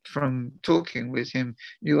 from talking with him,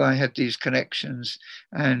 knew I had these connections,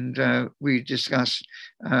 and we discussed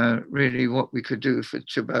really what we could do for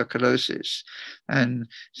tuberculosis. And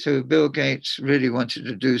so Bill Gates really wanted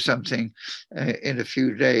to do something in a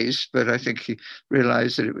few days, but I think he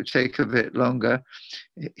realized that it would take a bit longer.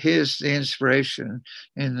 Here's the inspiration.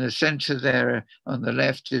 In the center there on the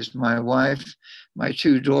left is my wife, my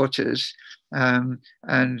two daughters, and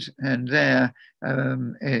there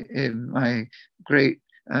in my great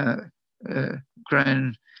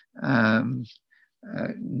grand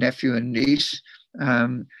nephew and niece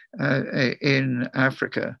in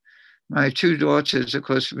Africa. My two daughters, of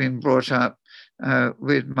course, have been brought up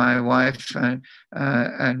with my wife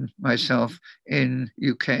and myself in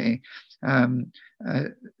UK.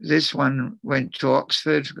 This one went to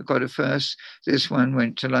Oxford, got a first. This one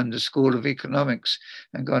went to London School of Economics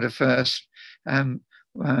and got a first.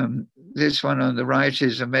 This one on the right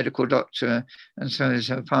is a medical doctor, and so is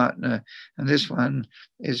her partner. And this one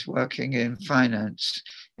is working in finance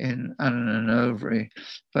in Annan and Overy.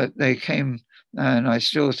 But they came, and I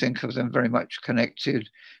still think of them very much connected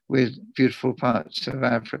with beautiful parts of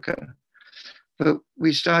Africa. But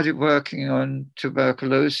we started working on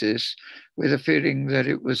tuberculosis with a feeling that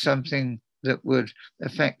it was something that would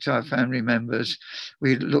affect our family members.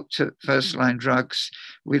 We looked at first-line drugs,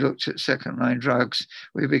 we looked at second-line drugs.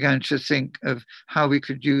 We began to think of how we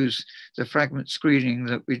could use the fragment screening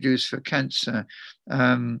that we use for cancer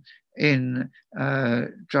in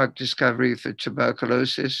drug discovery for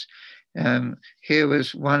tuberculosis. Here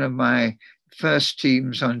was one of my first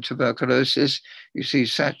teams on tuberculosis. You see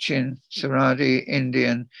Sachin Saradi,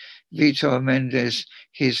 Indian, Vito Mendes,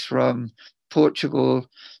 he's from Portugal,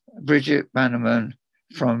 Bridget Bannerman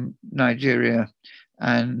from Nigeria,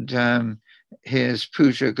 and here's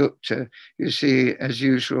Pooja Gupta. You see, as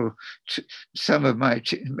usual, some of my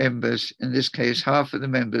members, in this case, half of the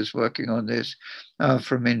members working on this are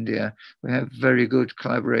from India. We have very good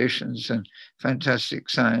collaborations and fantastic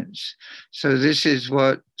science. So this is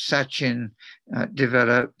what Sachin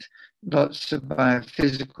developed. Lots of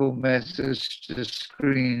biophysical methods to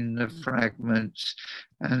screen the fragments.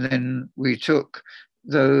 And then we took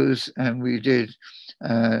those and we did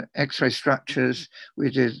X-ray structures, we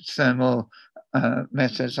did thermal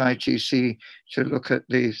methods, ITC, to look at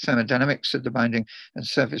the thermodynamics of the binding, and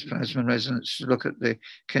surface plasmon resonance to look at the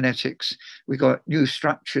kinetics. We got new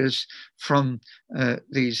structures from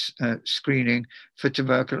these screening for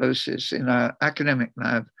tuberculosis in our academic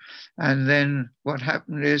lab. And then what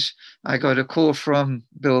happened is I got a call from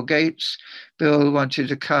Bill Gates. Bill wanted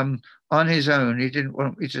to come on his own. He didn't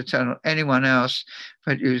want me to tell anyone else,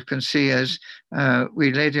 but you can see as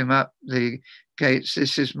we led him up the gates.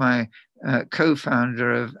 This is my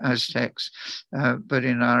co-founder of Aztecs, but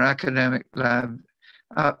in our academic lab,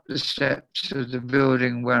 up the steps of the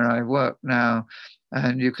building where I work now,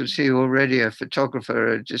 And you can see already a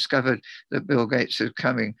photographer had discovered that Bill Gates is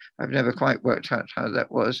coming. I've never quite worked out how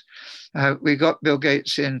that was. We got Bill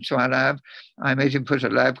Gates into our lab. I made him put a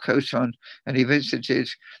lab coat on, and he visited,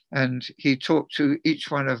 and he talked to each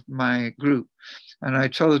one of my group. And I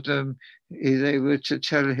told them they were to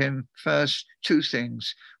tell him first two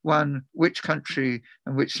things. One, which country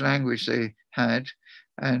and which language they had.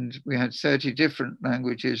 And we had 30 different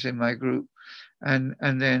languages in my group. And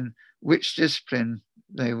then which discipline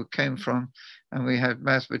they came from. And we had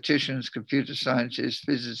mathematicians, computer scientists,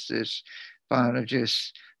 physicists,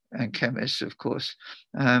 biologists, and chemists, of course,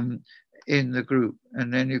 in the group.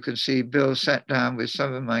 And then you can see Bill sat down with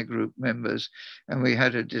some of my group members and we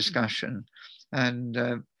had a discussion.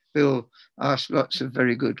 And Bill asked lots of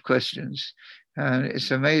very good questions. And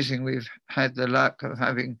it's amazing we've had the luck of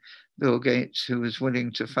having Bill Gates, who was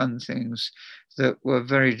willing to fund things that were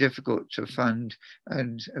very difficult to fund.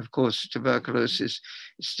 And of course, tuberculosis,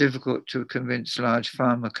 it's difficult to convince large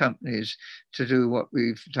pharma companies to do what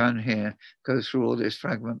we've done here, go through all this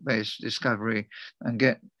fragment-based discovery and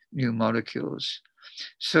get new molecules.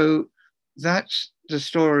 So that's the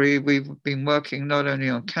story. We've been working not only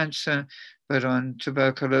on cancer, but on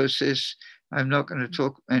tuberculosis. I'm not going to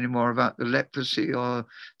talk anymore about the leprosy or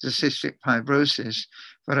the cystic fibrosis,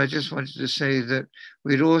 but I just wanted to say that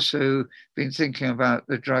we'd also been thinking about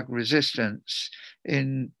the drug resistance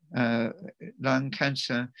in lung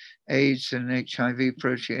cancer, AIDS and HIV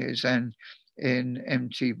protease, and in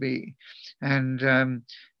MTB. And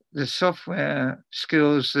the software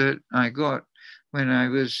skills that I got when I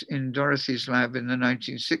was in Dorothy's lab in the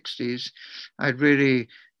 1960s, I'd really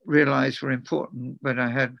realized were important, but I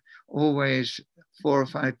had always 4 or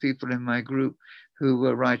 5 people in my group who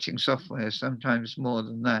were writing software, sometimes more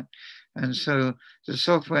than that. And so the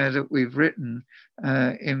software that we've written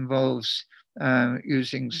involves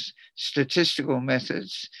using statistical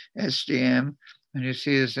methods, SDM, and you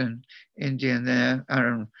see there's an Indian there,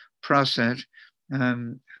 Aaron Prasad,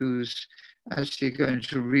 who's actually going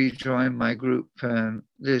to rejoin my group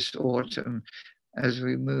this autumn as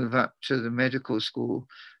we move up to the medical school.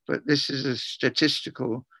 But this is a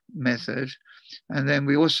statistical method. And then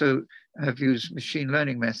we also have used machine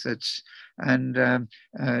learning methods and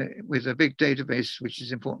with a big database, which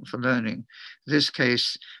is important for learning. In this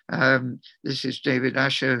case, this is David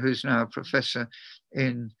Asher, who's now a professor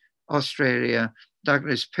in Australia,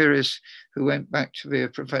 Douglas Pires, who went back to be a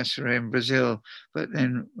professor in Brazil, but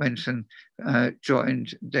then went and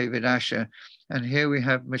joined David Asher. And here we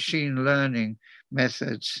have machine learning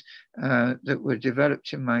methods that were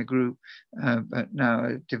developed in my group, but now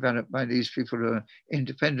are developed by these people who are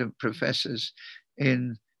independent professors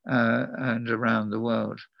in and around the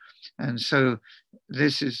world. And so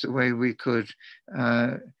this is the way we could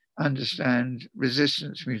understand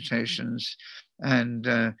resistance mutations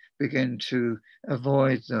and begin to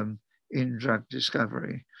avoid them in drug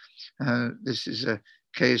discovery. This is a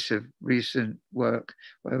case of recent work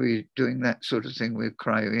where we're doing that sort of thing with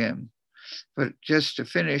cryo-EM. But just to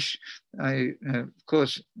finish, I, of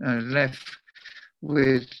course, left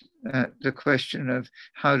with the question of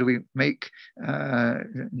how do we make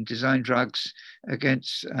design drugs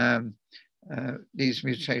against these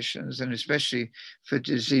mutations, and especially for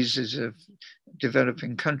diseases of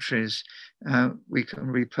developing countries. We can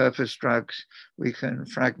repurpose drugs, we can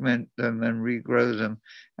fragment them and regrow them,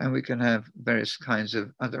 and we can have various kinds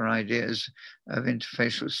of other ideas of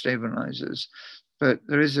interfacial stabilizers. But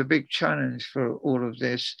there is a big challenge for all of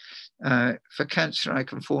this. For cancer, I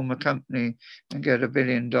can form a company and get $1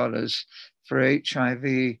 billion. For HIV,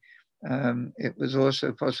 it was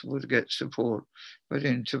also possible to get support. But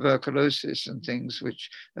in tuberculosis and things which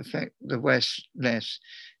affect the West less,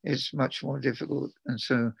 it's much more difficult. And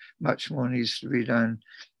so much more needs to be done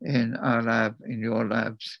in our lab, in your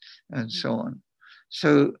labs, and so on.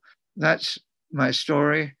 So that's my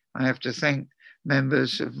story. I have to thank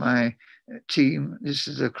members of my team. This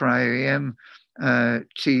is the cryo-EM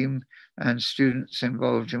team and students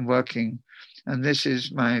involved in working. And this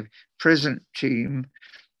is my present team.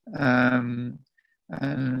 And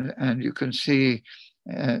you can see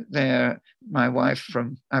there my wife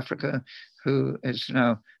from Africa, who is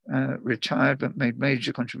now retired but made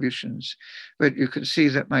major contributions. But you can see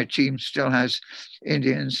that my team still has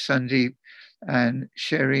Indians, Sandeep and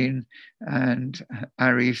Shireen and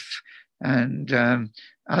Arif and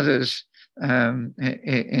others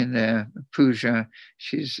in there. Pooja,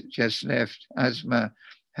 she's just left. Asma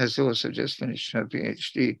has also just finished her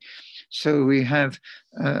PhD. So we have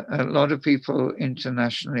a lot of people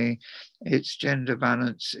internationally. It's gender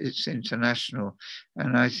balance, it's international.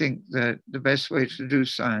 And I think that the best way to do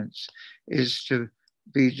science is to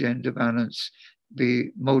be gender balanced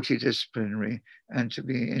be multidisciplinary and to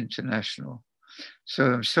be international. So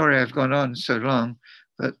I'm sorry I've gone on so long,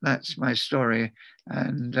 but that's my story.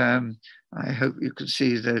 And I hope you can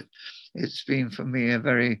see that it's been for me a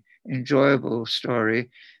very enjoyable story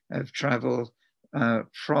of travel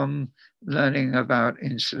from learning about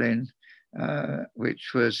insulin,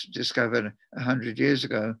 which was discovered 100 years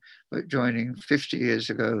ago, but joining 50 years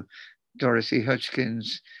ago Dorothy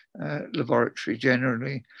Hodgkin's laboratory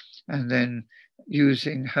generally, and then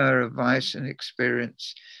using her advice and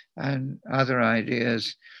experience and other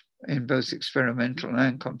ideas in both experimental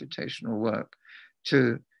and computational work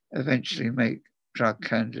to eventually make drug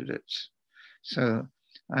candidates. So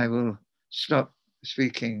I will stop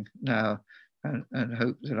speaking now and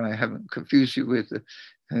hope that I haven't confused you with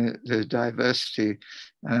the diversity,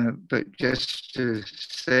 but just to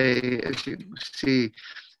say, as you can see,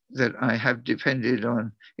 that I have depended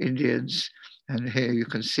on Indians, and here you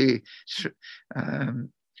can see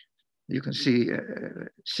Siv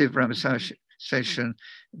Ramaseshan,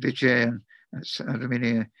 Vijayan,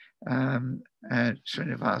 Alumini, and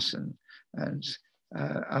Srinivasan, and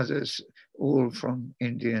others, all from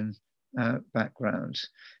Indian backgrounds.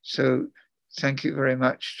 So thank you very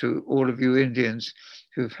much to all of you Indians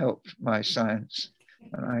who've helped my science,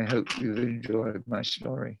 and I hope you've enjoyed my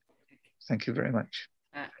story. Thank you very much.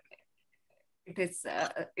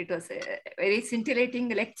 It was a very scintillating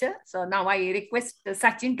lecture. So now I request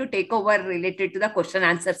Sachin to take over related to the question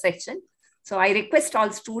answer section. So I request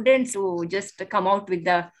all students to just come out with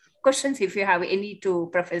the questions if you have any to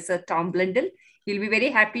Professor Tom Blundell. He'll be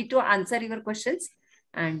very happy to answer your questions.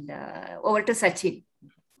 And over to Sachin.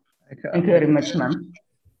 Thank you very much, ma'am.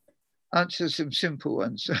 Answer some simple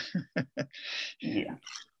ones. Yeah.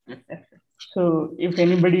 So if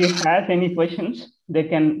anybody has any questions, they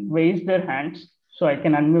can raise their hands so I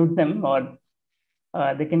can unmute them, or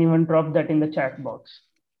they can even drop that in the chat box.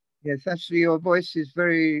 Yes, actually your voice is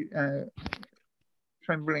very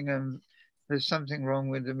trembling and there's something wrong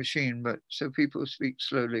with the machine, but so people speak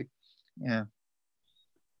slowly. Yeah.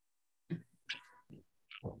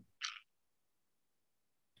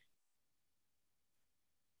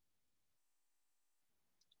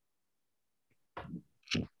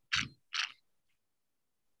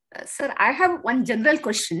 Sir, I have one general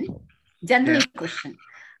question. Question.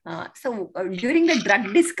 During the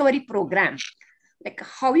drug discovery program, like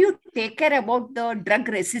how you take care about the drug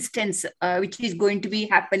resistance, which is going to be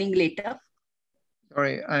happening later?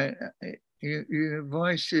 Sorry, your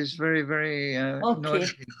voice is very, very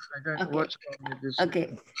noisy. I don't know what's wrong with this.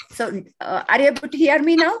 Okay. So are you able to hear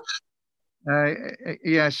me now?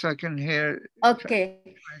 Yes, I can hear.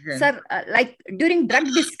 Okay. Sir, like during drug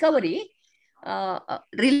discovery,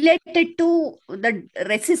 related to the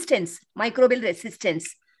resistance, microbial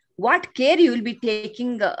resistance, what care you will be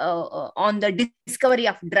taking on the discovery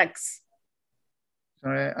of drugs?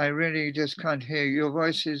 Sorry, I really just can't hear. Your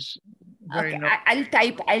voice is very I'll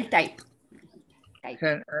type.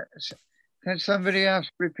 Can somebody else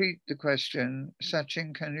repeat the question?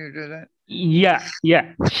 Sachin, can you do that?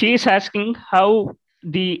 Yeah. She is asking how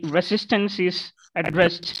the resistance is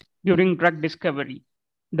addressed during drug discovery,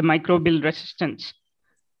 the microbial resistance,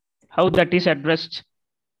 how that is addressed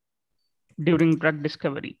during drug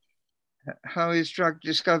discovery. How is drug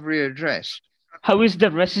discovery addressed? How is the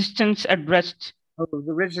resistance addressed? Oh,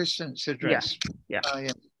 the resistance addressed. Yeah.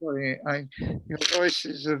 Yeah. Sorry, your voice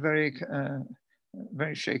is very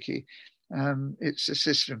shaky. It's a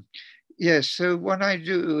system. Yes. So what I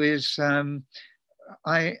do is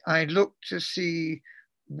I look to see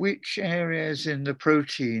which areas in the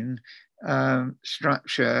protein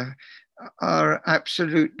structure are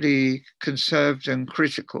absolutely conserved and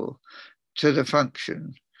critical to the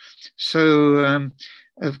function. So,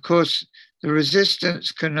 of course, the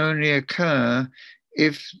resistance can only occur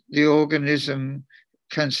if the organism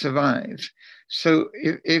can survive. So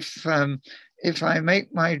if I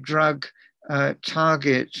make my drug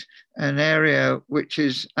target an area which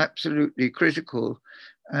is absolutely critical,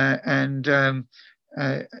 then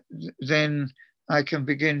I can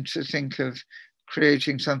begin to think of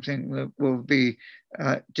creating something that will be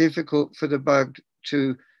difficult for the bug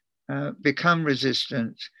to become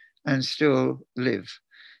resistant and still live.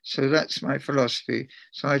 So that's my philosophy.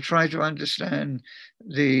 So I try to understand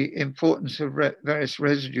the importance of various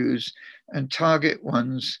residues and target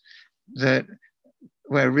ones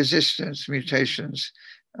where resistance mutations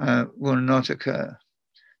will not occur.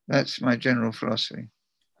 That's my general philosophy.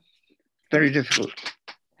 Very difficult.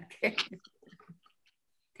 Okay.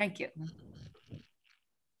 Thank you.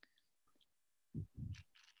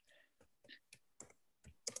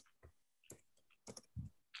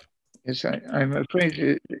 Yes, I'm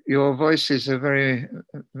afraid your voices are very,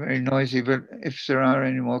 very noisy, but if there are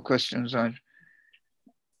any more questions, I'd...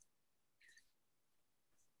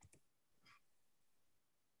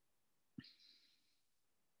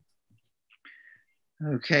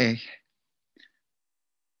 Okay.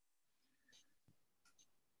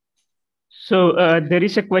 So there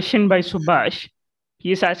is a question by Subhash.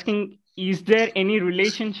 He is asking, is there any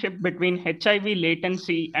relationship between HIV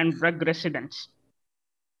latency and drug resistance?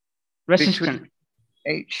 Between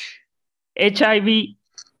HIV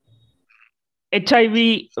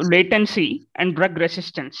latency and drug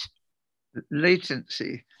resistance.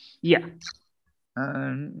 Latency? Yeah.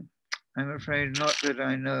 I'm afraid not that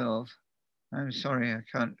I know of. I'm sorry, I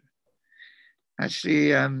can't.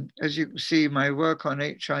 Actually, as you can see, my work on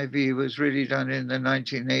HIV was really done in the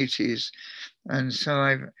 1980s. And so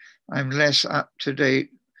I'm less up to date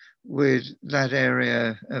with that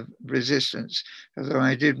area of resistance, although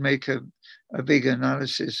I did make a big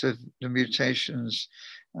analysis of the mutations.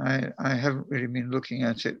 I haven't really been looking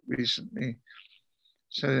at it recently.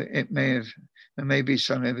 So there may be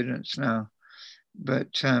some evidence now,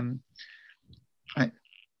 but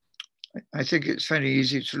I think it's very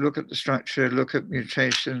easy to look at the structure, look at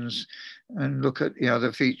mutations, and look at the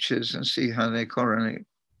other features and see how they correlate.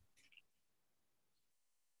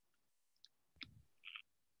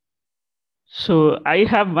 So I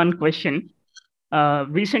have one question.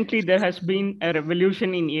 Recently, there has been a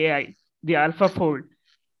revolution in AI, the AlphaFold,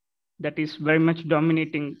 that is very much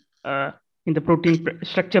dominating in the protein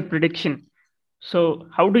structure prediction. So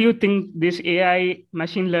how do you think this AI,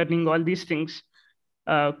 machine learning, all these things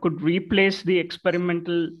could replace the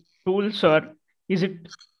experimental tools, or is it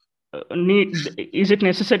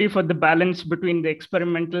necessary for the balance between the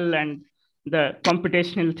experimental and the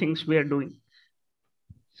computational things we are doing?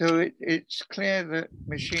 So it's clear that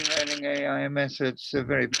machine learning AI methods are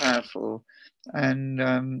very powerful,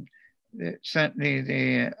 and certainly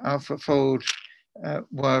the AlphaFold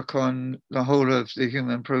work on the whole of the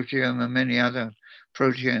human proteome and many other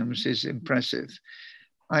proteomes is impressive.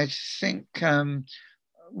 I think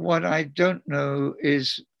what I don't know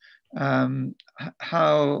is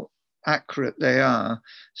how accurate they are.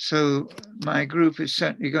 So my group is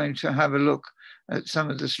certainly going to have a look at some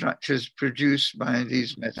of the structures produced by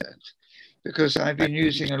these methods, because I've been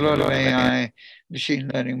using a lot of AI machine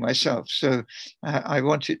learning myself. So I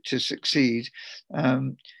want it to succeed.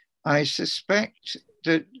 I suspect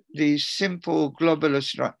that these simple globular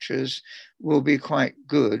structures will be quite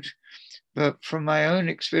good. But from my own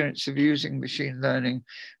experience of using machine learning,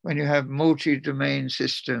 when you have multi-domain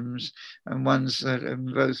systems and ones that are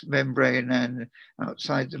both membrane and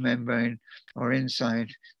outside the membrane or inside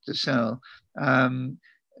the cell,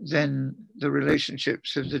 then the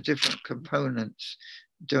relationships of the different components,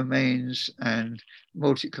 domains and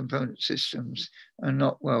multi-component systems are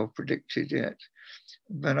not well predicted yet.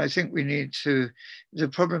 But I think we need to, the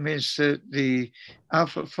problem is that the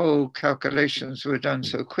AlphaFold calculations were done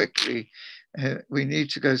so quickly. We need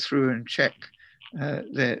to go through and check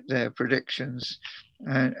their predictions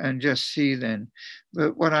and just see then.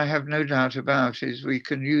 But what I have no doubt about is we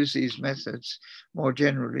can use these methods more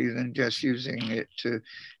generally than just using it to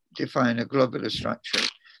define a globular structure.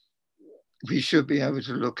 We should be able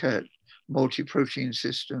to look at multi-protein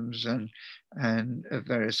systems and of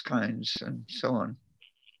various kinds and so on.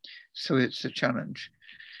 So it's a challenge.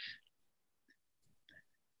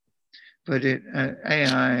 But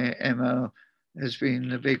AI, ML has been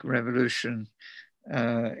the big revolution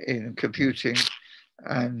in computing,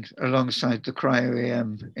 and alongside the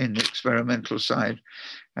cryo-EM in the experimental side.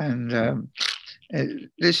 And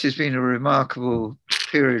this has been a remarkable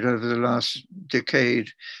period over the last decade,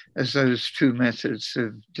 as those two methods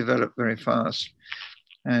have developed very fast.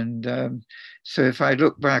 And so if I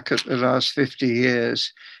look back at the last 50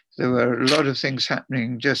 years, there were a lot of things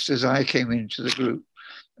happening just as I came into the group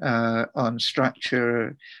on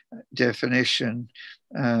structure, definition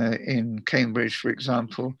in Cambridge, for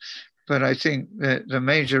example. But I think that the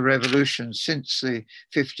major revolution since the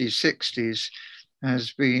 50s, 60s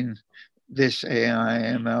has been this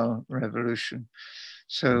AI ML revolution.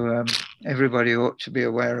 So everybody ought to be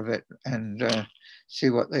aware of it and see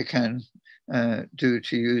what they can do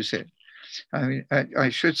to use it. I mean, I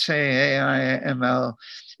should say AI ML,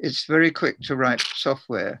 it's very quick to write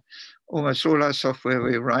software. Almost all our software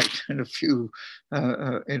we write in a few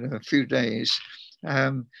days.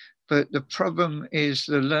 But the problem is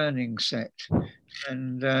the learning set.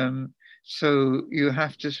 And so you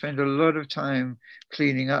have to spend a lot of time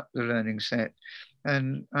cleaning up the learning set.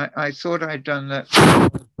 And I thought I'd done that for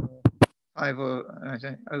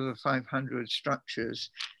over 500 structures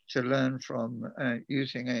to learn from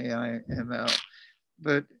using AI, ML.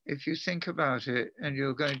 But if you think about it and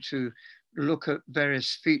you're going to look at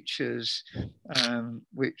various features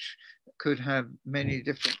which could have many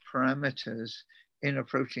different parameters in a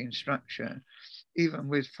protein structure, even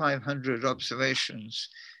with 500 observations,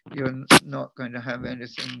 you're not going to have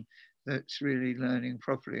anything that's really learning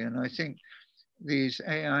properly. And I think these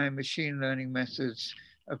AI machine learning methods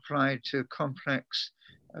applied to complex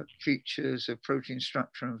features of protein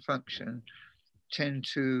structure and function tend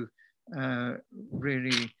to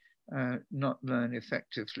really not learn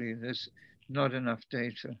effectively. There's not enough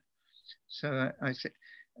data. So I think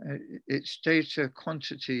it's data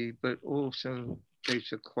quantity, but also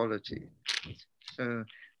data quality. So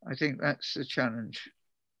I think that's the challenge.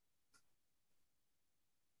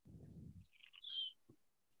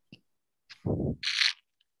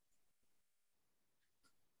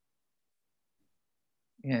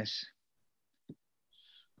 Yes.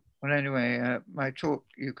 Well, anyway, my talk,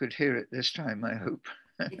 you could hear it this time, I hope.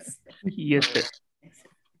 Yes, sir. A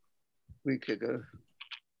week ago.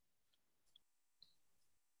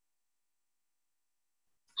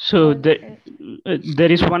 So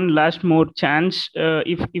there is one last more chance.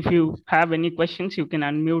 If you have any questions, you can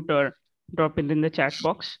unmute or drop it in the chat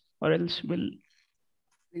box, or else we'll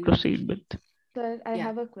proceed with. Sir, I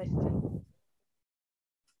have a question.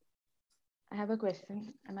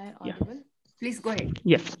 Am I audible? Yeah. Please go ahead.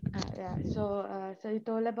 Yeah. Yeah. So you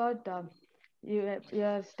told about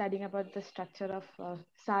you're studying about the structure of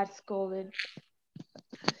SARS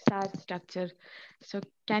structure. So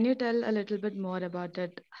can you tell a little bit more about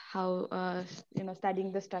it? How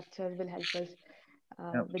studying the structure will help us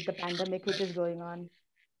with the pandemic which is going on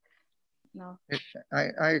now?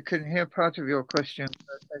 I can hear part of your question,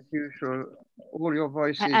 but as usual, all your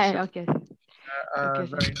voices okay. are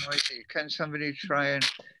very noisy. Can somebody try and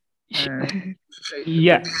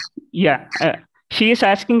Yeah. She is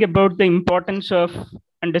asking about the importance of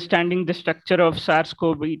understanding the structure of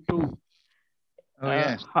SARS-CoV-2. Oh,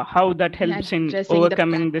 yes. How that helps in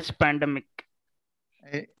overcoming this pandemic.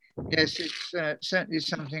 Yes, it's certainly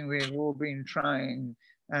something we've all been trying.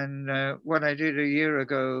 And what I did a year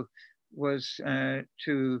ago was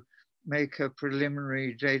to make a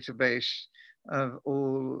preliminary database of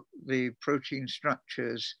all the protein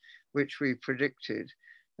structures which we predicted.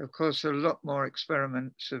 Of course, a lot more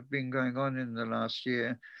experiments have been going on in the last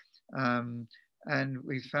year. And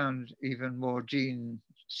we found even more genes,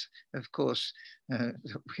 of course, that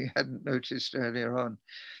we hadn't noticed earlier on.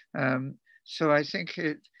 So I think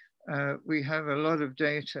we have a lot of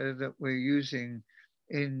data that we're using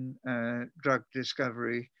in drug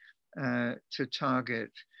discovery to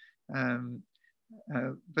target.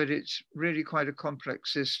 But it's really quite a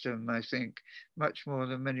complex system, I think, much more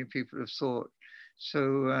than many people have thought.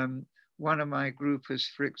 So one of my group has,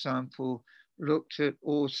 for example, looked at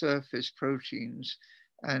all surface proteins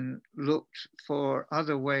and looked for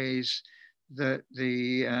other ways that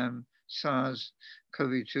the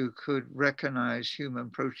SARS-CoV-2 could recognize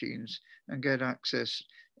human proteins and get access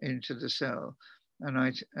into the cell. And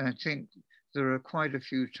I think there are quite a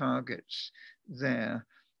few targets there.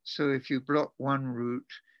 So if you block one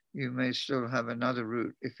route, you may still have another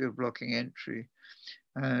route if you're blocking entry.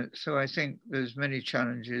 So I think there's many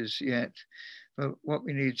challenges yet, but what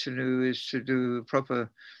we need to do is to do a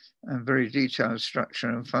proper and very detailed structure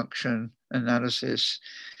and function analysis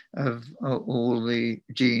of all the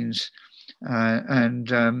genes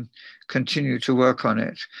and continue to work on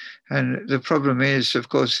it. And the problem is, of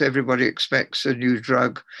course, everybody expects a new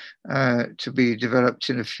drug to be developed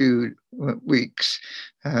in a few weeks,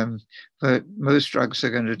 but most drugs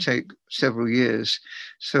are going to take several years.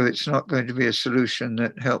 So it's not going to be a solution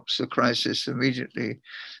that helps the crisis immediately.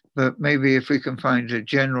 But maybe if we can find a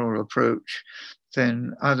general approach,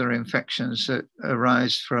 then other infections that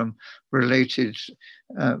arise from related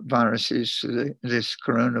viruses to this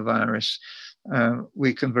coronavirus,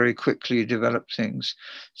 we can very quickly develop things.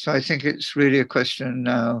 So I think it's really a question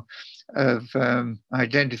now of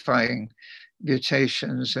identifying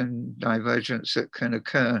mutations and divergence that can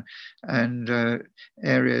occur and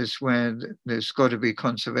areas where there's got to be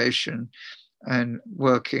conservation and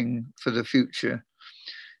working for the future.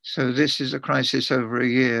 So this is a crisis over a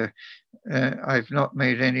year. I've not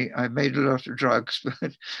made any, I've made a lot of drugs,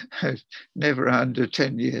 but never under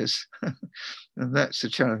 10 years. And that's the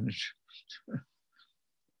challenge.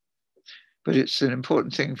 But it's an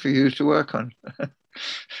important thing for you to work on.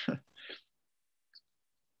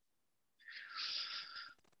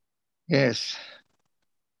 Yes.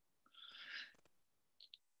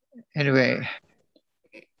 Anyway,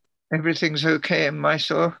 everything's okay in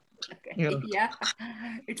Mysore? Okay. Yeah,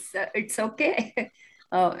 it's okay.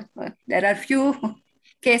 There are few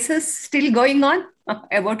cases still going on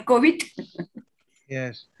about COVID.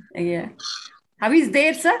 Yes. Yeah. How is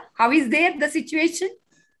there, sir? How is there the situation?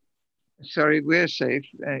 Sorry, we're safe.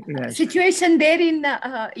 Yes. Situation there in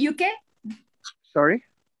UK? Sorry?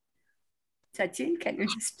 Sachin, can you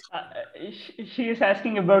just... She is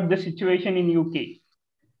asking about the situation in UK.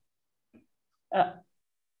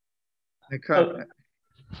 I can't.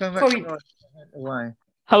 So much COVID. noise. Why?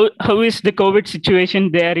 How is the COVID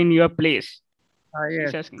situation there in your place? Yes.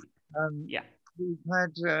 She's asking. Yeah. We've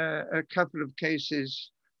had a couple of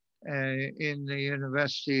cases in the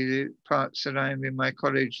university, the parts that I'm in, my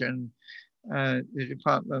college and the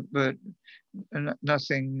department, but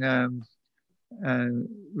nothing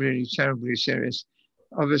really terribly serious.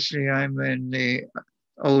 Obviously, I'm in the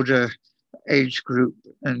older age group,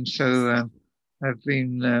 and so I've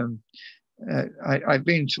been I've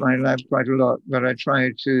been to my lab quite a lot, but I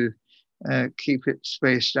try to keep it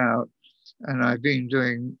spaced out, and I've been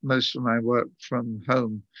doing most of my work from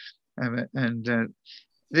home, and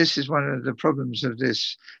this is one of the problems of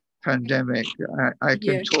this pandemic. I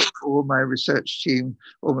can talk to all my research team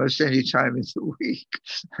almost any time in the week,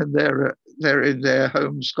 and they're in their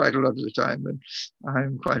homes quite a lot of the time, and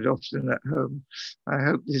I'm quite often at home. I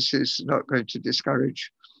hope this is not going to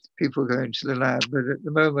discourage people going to the lab, but at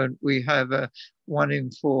the moment we have a 1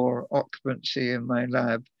 in 4 occupancy in my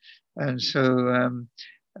lab, and so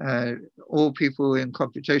all people in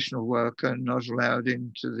computational work are not allowed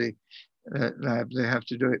into the lab. They have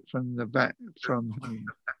to do it from the back, from home.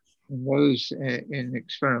 And those in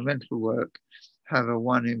experimental work have a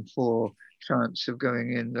 1 in 4 chance of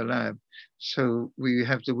going in the lab. So we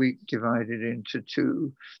have the week divided into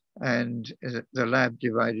 2 and the lab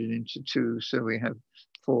divided into 2. So we have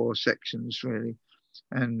 4 sections really,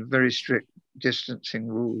 and very strict distancing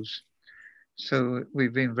rules. So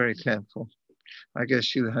we've been very careful. I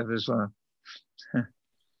guess you have as well.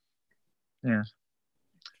 Yeah.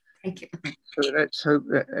 Thank you. So let's hope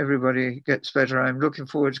that everybody gets better. I'm looking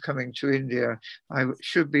forward to coming to India. I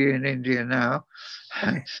should be in India now.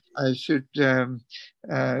 Okay.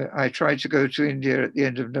 I tried to go to India at the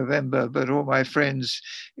end of November, but all my friends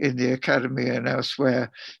in the academy and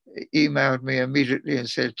elsewhere emailed me immediately and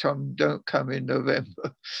said, Tom, don't come in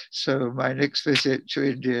November. So my next visit to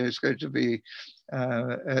India is going to be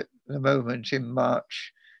at the moment in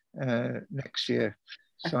March next year.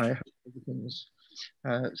 So I hope everything's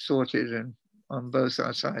sorted and on both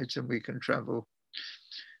our sides and we can travel.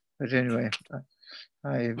 But anyway,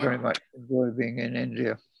 I very much enjoy being in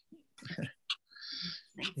India.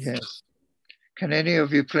 Yes. Can any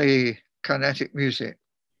of you play Carnatic music?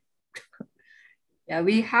 Yeah,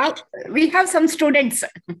 we have some students.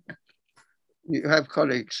 You have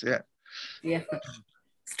colleagues, yeah. Yeah.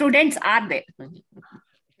 Students are there.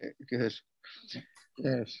 Good.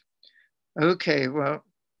 Yes. Okay, well,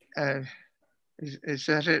 is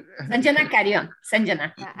that it? Sanjana, carry on.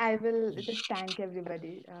 Sanjana. I will just thank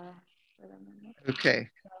everybody. Okay.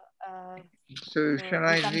 So shall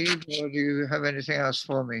I leave, or do you have anything else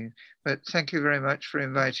for me? But thank you very much for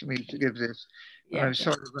inviting me to give this. Yeah, I'm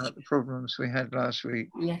sorry about the problems we had last week.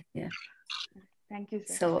 Yeah. Thank you,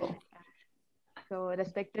 sir. So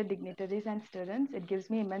respected dignitaries and students, it gives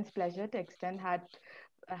me immense pleasure to extend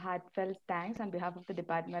heartfelt thanks on behalf of the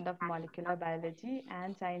Department of Molecular Biology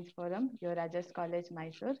and Science Forum, your Rajas College,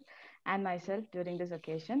 Mysore, and myself during this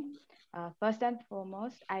occasion. First and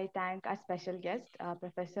foremost, I thank our special guest,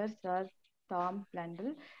 Professor Sir Tom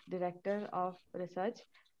Blundell, Director of Research,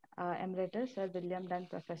 Emeritus Sir William Dunn,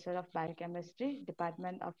 Professor of Biochemistry,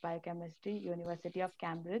 Department of Biochemistry, University of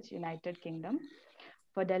Cambridge, United Kingdom,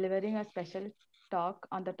 for delivering a special talk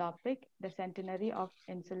on the topic, the Centenary of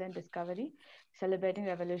Insulin Discovery, celebrating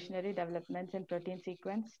revolutionary developments in protein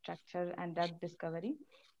sequence, structure, and drug discovery.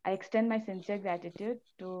 I extend my sincere gratitude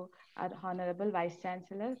to our Honorable Vice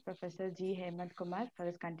Chancellor, Professor G. Hemant Kumar, for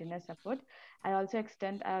his continuous support. I also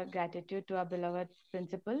extend our gratitude to our beloved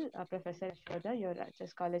Principal, Professor Yashoda, your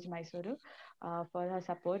Rajas College, Mysuru, for her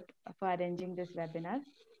support for arranging this webinar.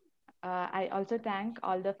 I also thank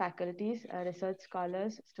all the faculties, research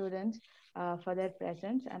scholars, students for their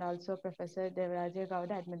presence, and also Professor Devaraja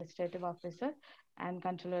Gowda, Administrative Officer and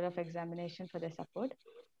Controller of Examination, for their support.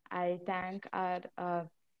 I thank our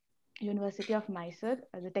University of Mysore,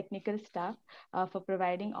 the technical staff, for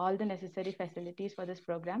providing all the necessary facilities for this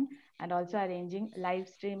program and also arranging live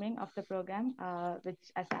streaming of the program, which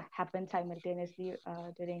has happened simultaneously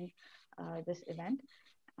during this event.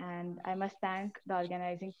 And I must thank the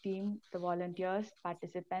organizing team, the volunteers,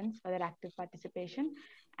 participants for their active participation.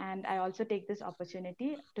 And I also take this opportunity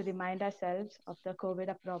to remind ourselves of the COVID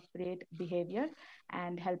appropriate behavior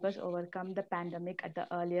and help us overcome the pandemic at the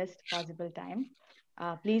earliest possible time.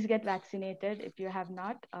 Please get vaccinated if you have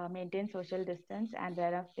not. Maintain social distance and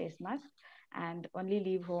wear a face mask, and only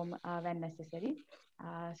leave home when necessary.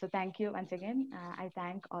 So thank you once again. I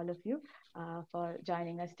thank all of you for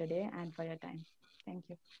joining us today and for your time. Thank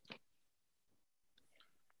you.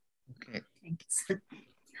 Okay. Thank you.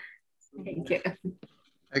 Thank you.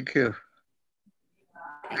 Thank you.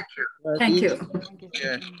 Thank you. Thank you.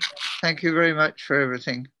 Yeah. Thank you very much for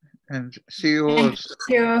everything, and see you all.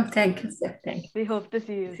 Thank you. Thank you, sir. Thank you. We hope to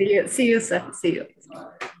see you. See you. See you, sir. See you.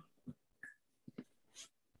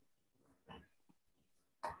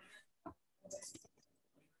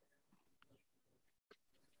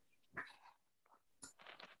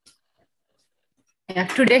 Yeah,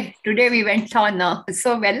 today we went on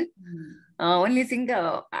so well. Only thing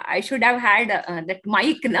I should have had that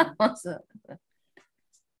mic now.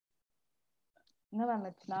 No, ma'am,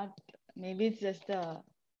 it's not. Maybe it's just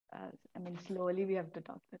I mean, slowly we have to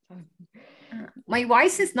talk. That's all. My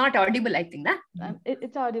voice is not audible, I think.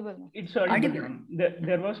 It's audible. It's audible.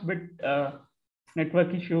 There was a bit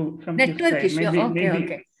network issue from network his side. issue.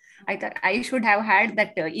 Okay. I thought I should have had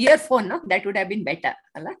that earphone. No? That would have been better.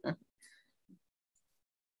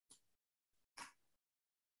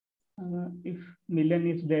 If Milan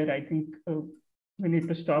is there, I think we need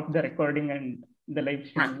to stop the recording and the live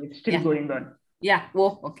stream. It's still going on. Yeah.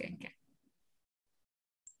 Oh, okay.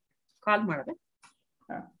 Call madam.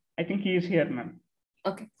 I think he is here, ma'am.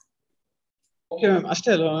 Okay. Okay, ma'am. Aste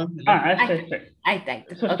alva ma'am. Aste. Aye.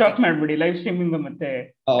 So stop ಮಾಡ್ಬಿಡಿ live streaming ಮತ್ತೆ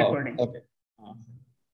recording. Okay.